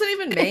 Like, what does it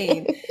even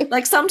mean?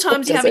 Like,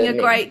 sometimes you're having a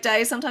great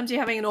day, sometimes you're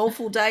having an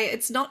awful day.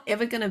 It's not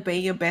ever going to be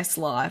your best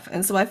life.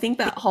 And so I think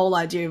that whole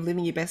idea of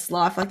living your best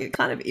life, like, it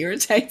kind of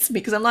irritates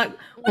me, because I'm like,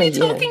 what are you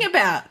talking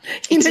about?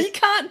 You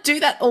can't do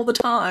that all the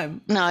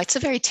time. No, it's a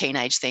very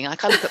teenage thing.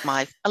 Like, I look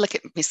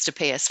at Mr.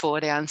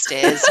 PS4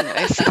 downstairs,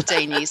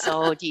 15 years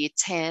old, year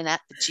 10,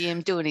 at the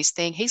gym, doing his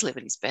thing. He's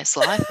living his best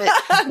life, but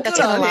that's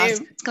it's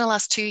going to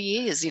last 2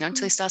 years,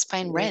 until he starts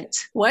paying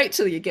rent. Wait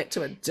till you get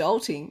to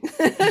adulting.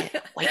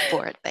 Wait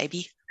for it,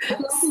 baby.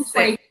 in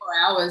 24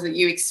 hours that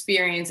you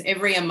experience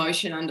every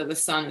emotion under the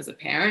sun as a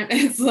parent.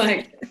 It's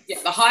like, yeah,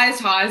 the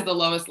highest highs, the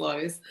lowest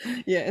lows.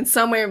 Yeah, and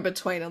somewhere in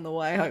between on the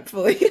way,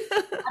 hopefully.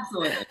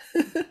 Absolutely.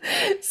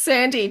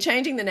 Sandy,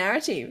 changing the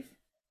narrative.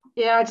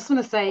 Yeah, I just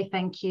want to say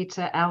thank you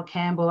to Al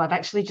Campbell. I've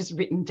actually just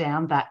written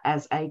down that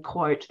as a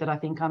quote that I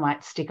think I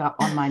might stick up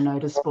on my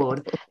notice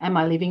board. Am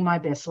I living my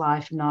best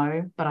life?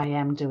 No, but I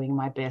am doing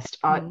my best.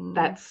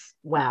 That's,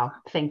 wow.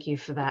 Thank you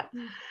for that.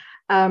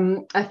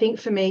 I think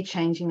for me,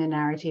 changing the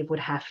narrative would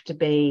have to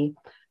be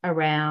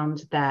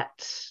around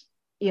that,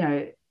 you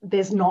know,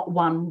 there's not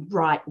one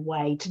right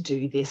way to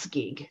do this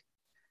gig.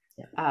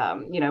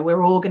 You know,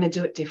 we're all going to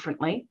do it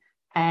differently,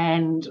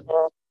 and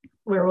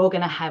we're all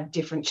going to have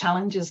different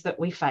challenges that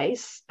we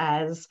face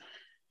as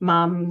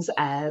mums,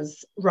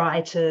 as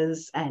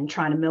writers, and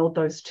trying to meld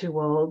those two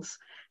worlds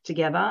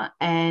together.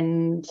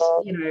 And,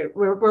 you know,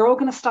 we're all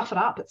going to stuff it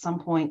up at some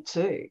point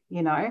too,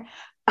 you know.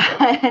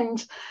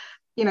 And,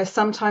 you know,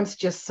 sometimes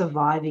just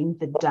surviving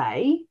the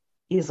day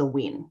is a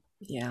win.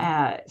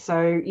 Yeah.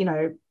 So, you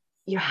know,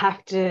 you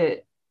have to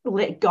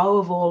let go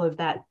of all of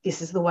that.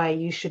 This is the way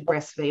you should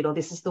breastfeed, or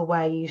this is the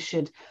way you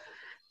should,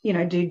 you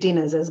know, do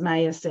dinners, as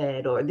Maya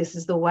said, or this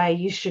is the way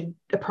you should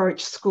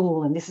approach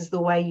school, and this is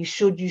the way you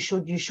should.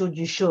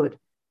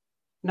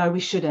 No, we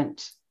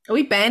shouldn't. Are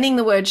we banning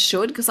the word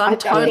should? Because I'm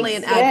totally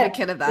an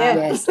advocate of that.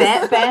 Yeah, yes.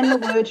 ban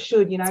the word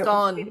should, you know. It's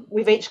gone.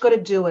 We've each got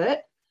to do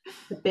it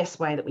the best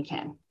way that we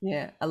can.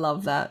 Yeah, I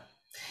love that.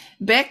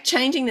 Beck,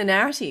 changing the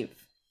narrative.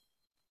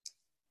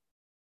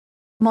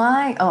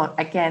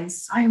 Again,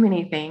 so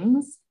many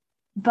things.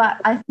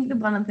 But I think that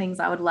one of the things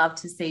I would love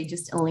to see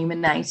just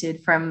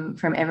eliminated from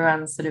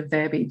everyone's sort of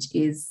verbiage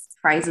is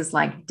phrases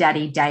like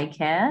daddy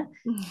daycare,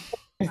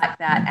 like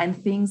that, and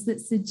things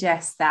that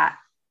suggest that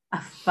a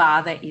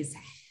father is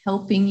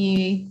helping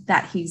you,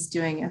 that he's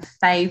doing a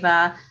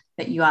favor,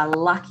 that you are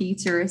lucky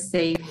to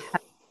receive.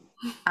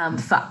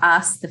 For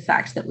us, the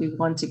fact that we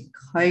want to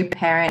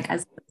co-parent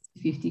as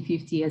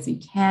 50-50 as we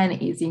can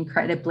is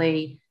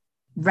incredibly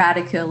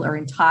radical or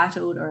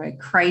entitled or a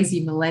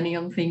crazy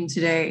millennial thing to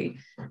do.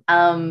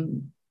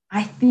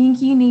 I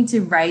think you need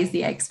to raise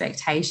the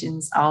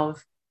expectations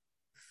of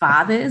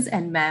fathers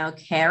and male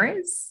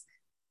carers.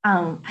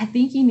 I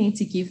think you need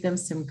to give them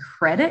some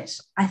credit.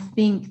 I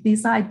think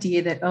this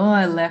idea that,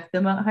 I left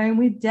them at home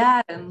with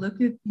dad and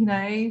look at, you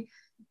know,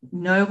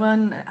 no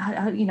one,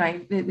 you know,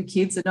 the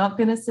kids are not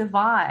going to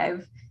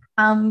survive.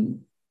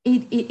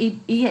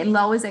 It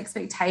lowers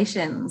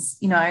expectations.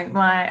 You know,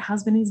 my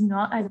husband is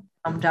not a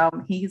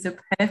dum-dum. He is a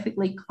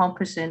perfectly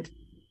competent,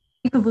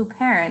 capable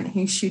parent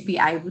who should be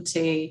able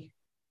to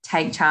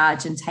take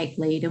charge and take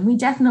lead. And we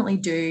definitely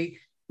do.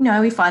 You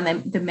know, we find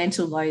that the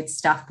mental load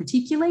stuff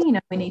particularly, you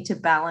know, we need to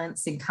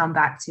balance and come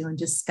back to and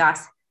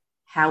discuss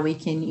how we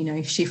can, you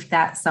know, shift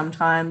that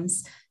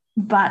sometimes.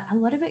 But a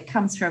lot of it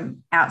comes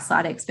from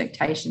outside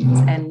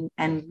expectations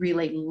and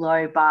really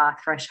low bar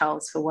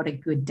thresholds for what a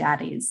good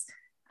dad is.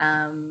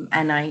 And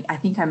I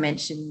think I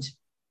mentioned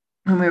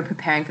when we were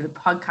preparing for the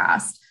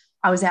podcast,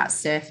 I was out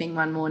surfing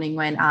one morning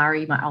when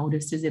Ari, my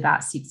oldest, was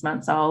about 6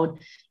 months old.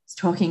 I was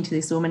talking to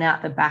this woman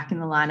out the back in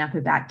the lineup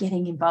about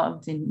getting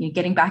involved and, you know,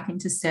 getting back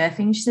into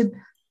surfing. She said,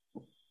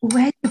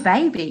 "Where's the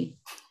baby?"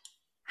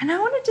 And I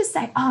wanted to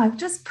say, I've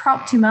just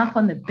propped him up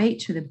on the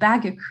beach with a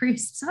bag of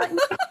crisps.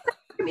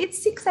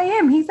 It's 6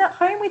 a.m. He's at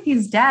home with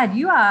his dad.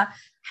 You are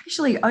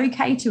actually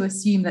okay to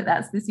assume that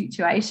that's the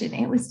situation.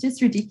 It was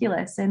just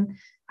ridiculous. And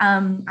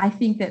I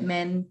think that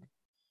men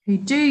who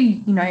do,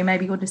 you know,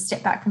 maybe want to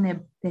step back from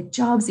their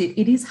jobs,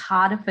 it is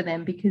harder for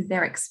them because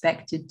they're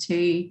expected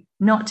to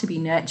not to be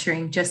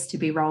nurturing, just to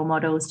be role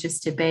models,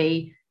 just to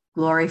be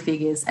glory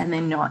figures, and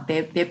they're not.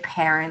 They're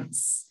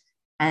parents,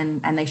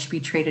 and they should be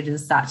treated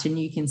as such. And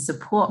you can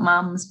support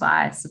mums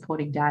by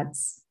supporting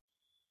dads.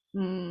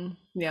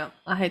 Yeah,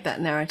 I hate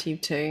that narrative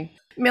too.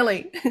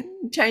 Millie,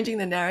 changing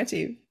the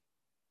narrative.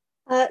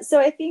 So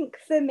I think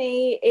for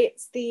me,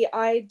 it's the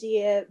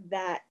idea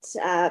that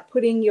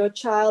putting your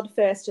child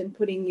first and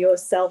putting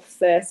yourself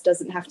first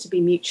doesn't have to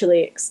be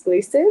mutually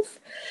exclusive.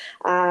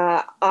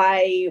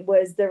 I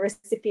was the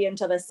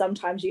recipient of a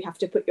sometimes you have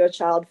to put your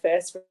child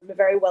first from a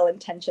very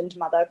well-intentioned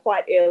mother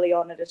quite early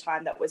on at a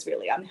time that was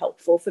really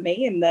unhelpful for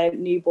me in the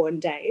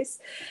newborn days.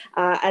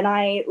 And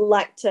I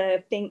like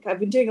to think, I've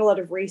been doing a lot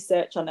of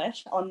research on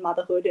it, on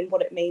motherhood and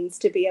what it means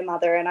to be a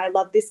mother. And I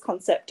love this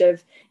concept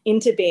of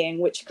interbeing,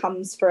 which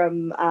comes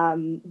from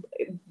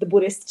the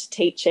Buddhist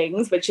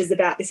teachings, which is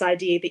about this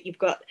idea that you've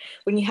got,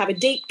 when you have a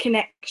deep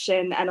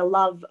connection and a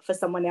love for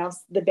someone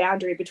else, the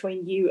boundary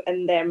between you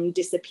and them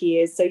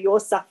disappears. So your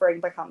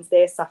suffering becomes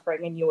their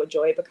suffering and your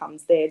joy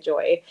becomes their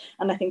joy.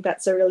 And I think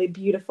that's a really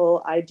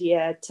beautiful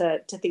idea to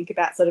think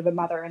about sort of a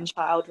mother and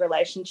child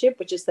relationship,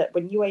 which is that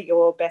when you are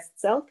your best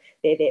self,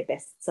 they're their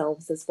best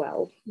selves as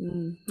well.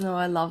 Oh,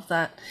 I love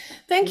that.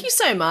 Thank you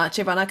so much,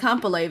 everyone. I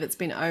can't believe it's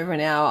been over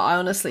an hour. I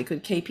honestly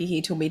could keep you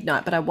here till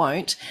midnight, but I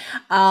won't.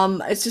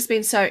 It's just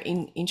been so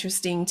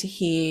interesting to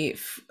hear,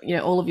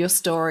 all of your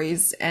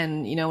stories,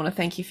 and, I want to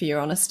thank you for your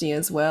honesty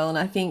as well. And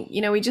I think,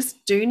 we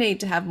just do need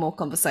to have more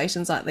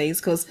conversations like these,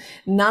 because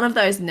none of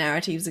those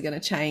narratives are going to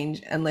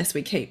change unless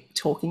we keep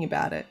talking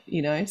about it,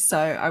 So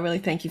I really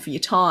thank you for your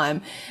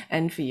time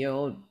and for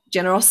your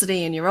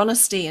generosity and your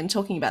honesty and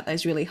talking about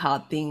those really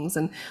hard things,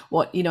 and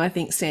what, I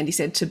think Sandy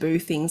said, taboo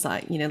things,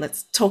 like,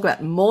 let's talk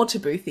about more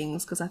taboo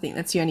things, because I think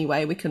that's the only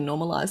way we can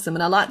normalize them.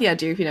 And I like the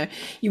idea of,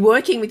 you're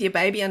working with your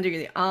baby under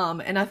your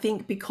arm, and I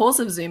think because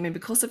of Zoom and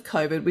because of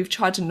COVID, we've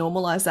tried to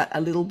normalize that a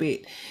little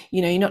bit.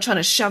 You're not trying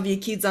to shove your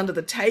kids under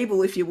the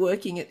table if you're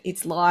working.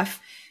 It's life.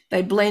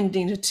 They blend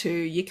into two.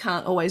 You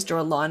can't always draw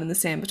a line in the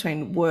sand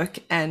between work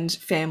and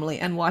family,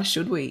 and why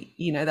should we?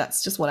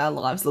 That's just what our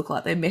lives look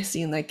like. They're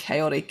messy and they're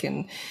chaotic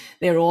and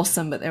they're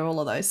awesome, but they're all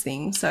of those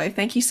things. So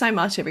thank you so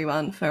much,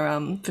 everyone,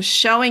 for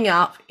showing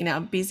up in our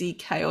busy,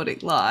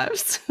 chaotic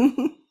lives.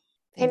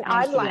 And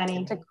I'd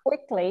like to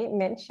quickly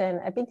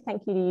mention a big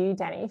thank you to you,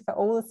 Danny, for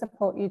all the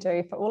support you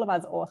do for all of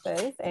us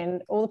authors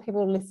and all the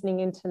people listening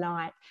in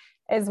tonight,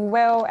 as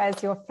well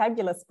as your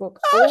fabulous book.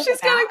 Oh,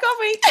 she's going to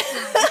copy.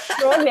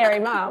 Extraordinary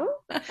Mum.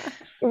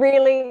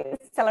 Really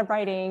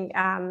celebrating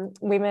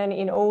women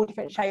in all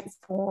different shapes,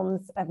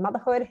 forms of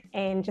motherhood,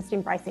 and just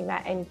embracing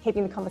that and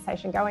keeping the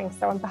conversation going.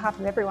 So on behalf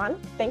of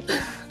everyone, thank you.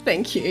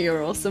 Thank you.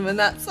 You're awesome. And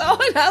that's,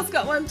 and Al's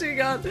got one too.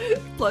 God,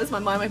 blows my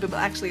mind when people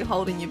are actually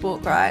holding your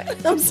book, right?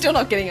 I'm still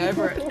not getting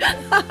over it.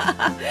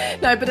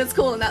 No, but it's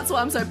cool. And that's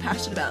what I'm so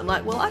passionate about. I'm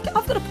like, well, I've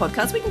got a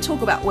podcast. We can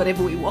talk about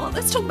whatever we want.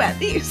 Let's talk about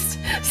this.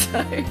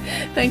 So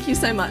thank you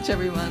so much,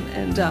 everyone.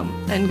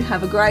 And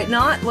have a great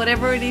night,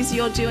 whatever it is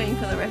you're doing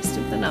for the rest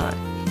of the night.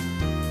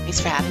 Thanks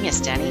for having us,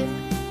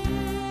 Danny.